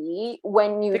gonna be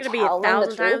when you They're gonna be tell them the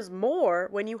 1,000 truth, times more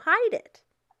when you hide it.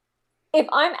 if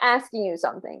I'm asking you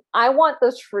something, I want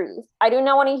the truth. I do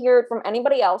not want to hear it from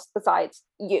anybody else besides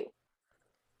you.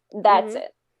 That's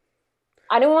it.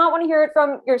 I do not want to hear it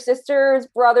from your sisters,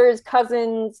 brothers,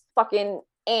 cousins, fucking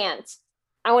aunts.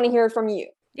 I want to hear it from you.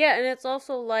 Yeah, and it's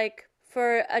also like,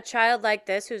 for a child like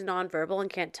this who's nonverbal and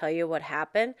can't tell you what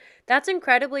happened, that's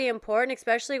incredibly important,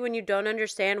 especially when you don't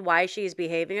understand why she's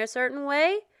behaving a certain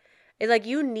way. It's like,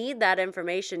 you need that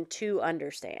information to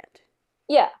understand.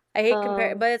 Yeah. I hate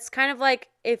comparing, but it's kind of like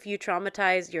if you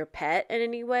traumatize your pet in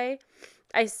any way.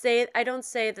 I don't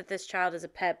say that this child is a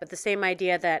pet, but the same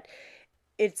idea that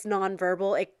it's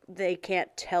nonverbal, they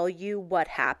can't tell you what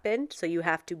happened, so you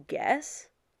have to guess.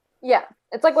 Yeah,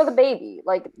 it's like with a baby.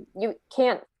 Like,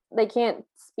 they can't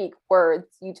speak words.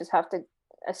 You just have to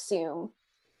assume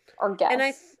or guess.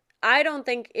 And I don't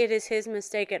think it is his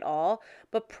mistake at all,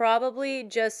 but probably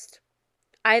just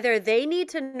either they need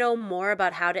to know more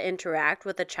about how to interact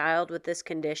with a child with this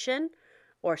condition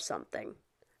or something.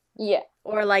 Yeah.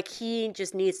 Or like he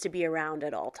just needs to be around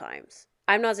at all times.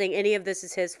 I'm not saying any of this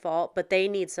is his fault, but they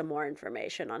need some more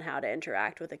information on how to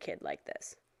interact with a kid like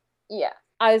this. Yeah.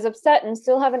 I was upset and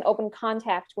still have an open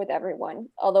contact with everyone,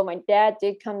 although my dad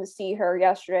did come to see her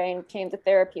yesterday and came to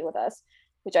therapy with us,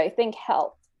 which I think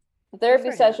helped. The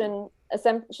therapy session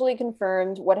essentially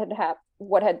confirmed what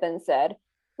had been said.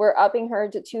 We're upping her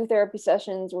to 2 therapy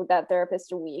sessions with that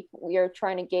therapist a week. We are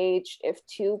trying to gauge if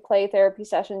 2 play therapy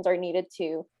sessions are needed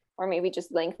too, or maybe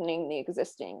just lengthening the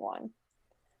existing one.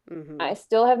 I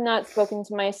still have not spoken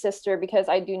to my sister because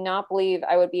I do not believe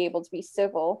I would be able to be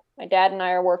civil. My dad and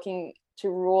I are working to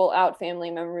rule out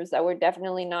family members that were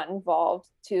definitely not involved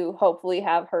to hopefully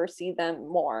have her see them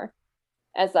more,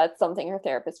 as that's something her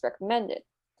therapist recommended.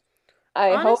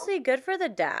 Honestly, good for the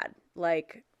dad.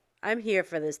 Like, I'm here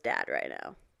for this dad right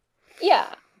now.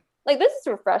 Yeah. Like, this is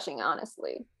refreshing,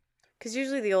 honestly. Because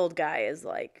usually the old guy is,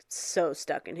 like, so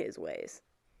stuck in his ways.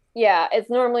 Yeah, it's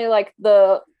normally, like,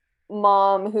 the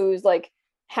mom who's, like,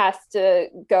 has to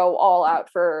go all out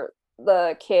for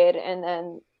the kid, and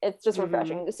then it's just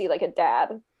refreshing to see, like, a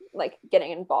dad, like,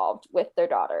 getting involved with their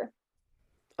daughter.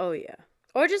 Oh, yeah.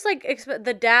 Or just, like,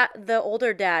 the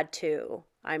older dad, too,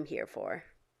 I'm here for.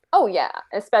 Oh, yeah,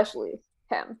 especially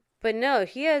him. But no,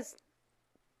 he has...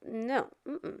 No.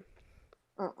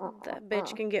 That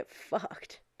bitch can get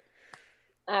fucked.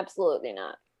 Absolutely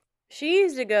not. She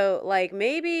needs to go, like,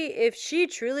 maybe if she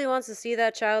truly wants to see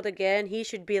that child again, he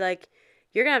should be like,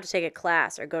 you're going to have to take a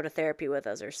class or go to therapy with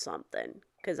us or something.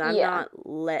 Because I'm not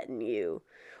letting you.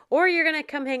 Or you're going to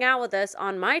come hang out with us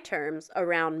on my terms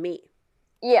around me.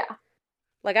 Yeah.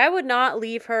 Like, I would not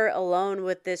leave her alone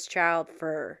with this child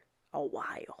for a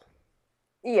while.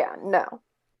 Yeah, no.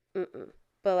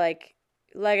 But, like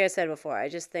I said before, I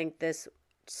just think this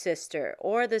sister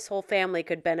or this whole family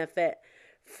could benefit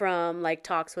from, like,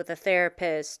 talks with a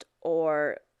therapist,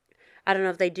 or I don't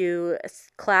know if they do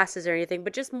classes or anything,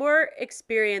 but just more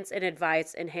experience and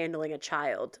advice in handling a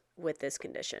child with this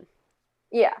condition.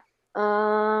 Yeah.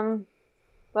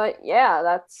 But yeah,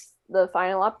 that's the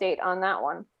final update on that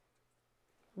one.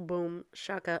 Boom,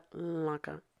 shaka,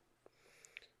 laka.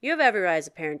 You have every right as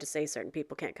a parent to say certain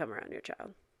people can't come around your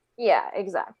child. Yeah,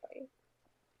 exactly.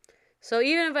 So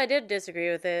even if I did disagree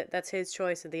with it, that's his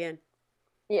choice at the end.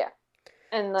 Yeah.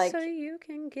 And, like, so you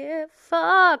can get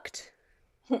fucked.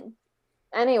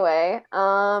 Anyway,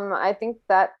 I think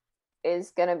that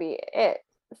is gonna be it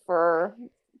for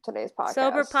today's podcast.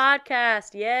 Sober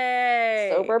podcast,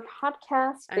 yay! Sober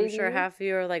podcast, baby. I'm sure half of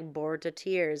you are, like, bored to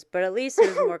tears, but at least it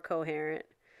was more coherent.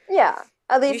 Yeah,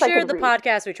 at least you shared the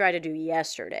podcast we tried to do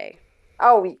yesterday.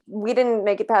 Oh, we didn't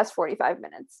make it past 45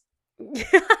 minutes.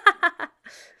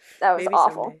 That was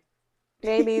awful. Someday.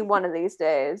 Maybe one of these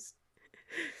days.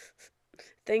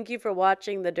 Thank you for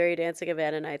watching the Dirty Dancing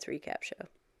Havana Nights recap show.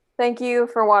 Thank you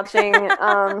for watching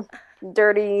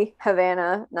Dirty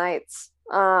Havana Nights.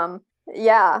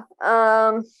 Yeah.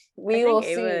 We will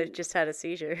see. Ava just had a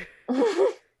seizure.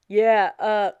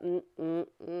 Yeah.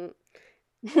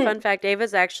 Fun fact,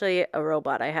 Ava's actually a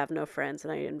robot. I have no friends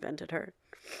and I invented her.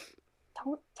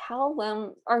 Don't tell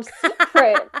them our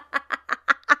secret.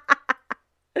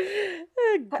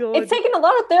 Oh, It's God. taken a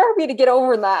lot of therapy to get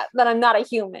over that I'm not a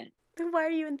human. Then why are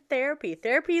you in therapy?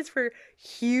 Therapy is for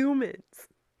humans.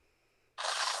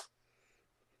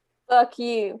 Fuck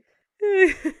you.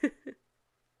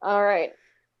 All right.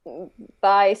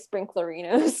 Bye,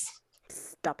 sprinklerinos.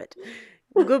 Stop it.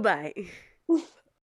 Goodbye.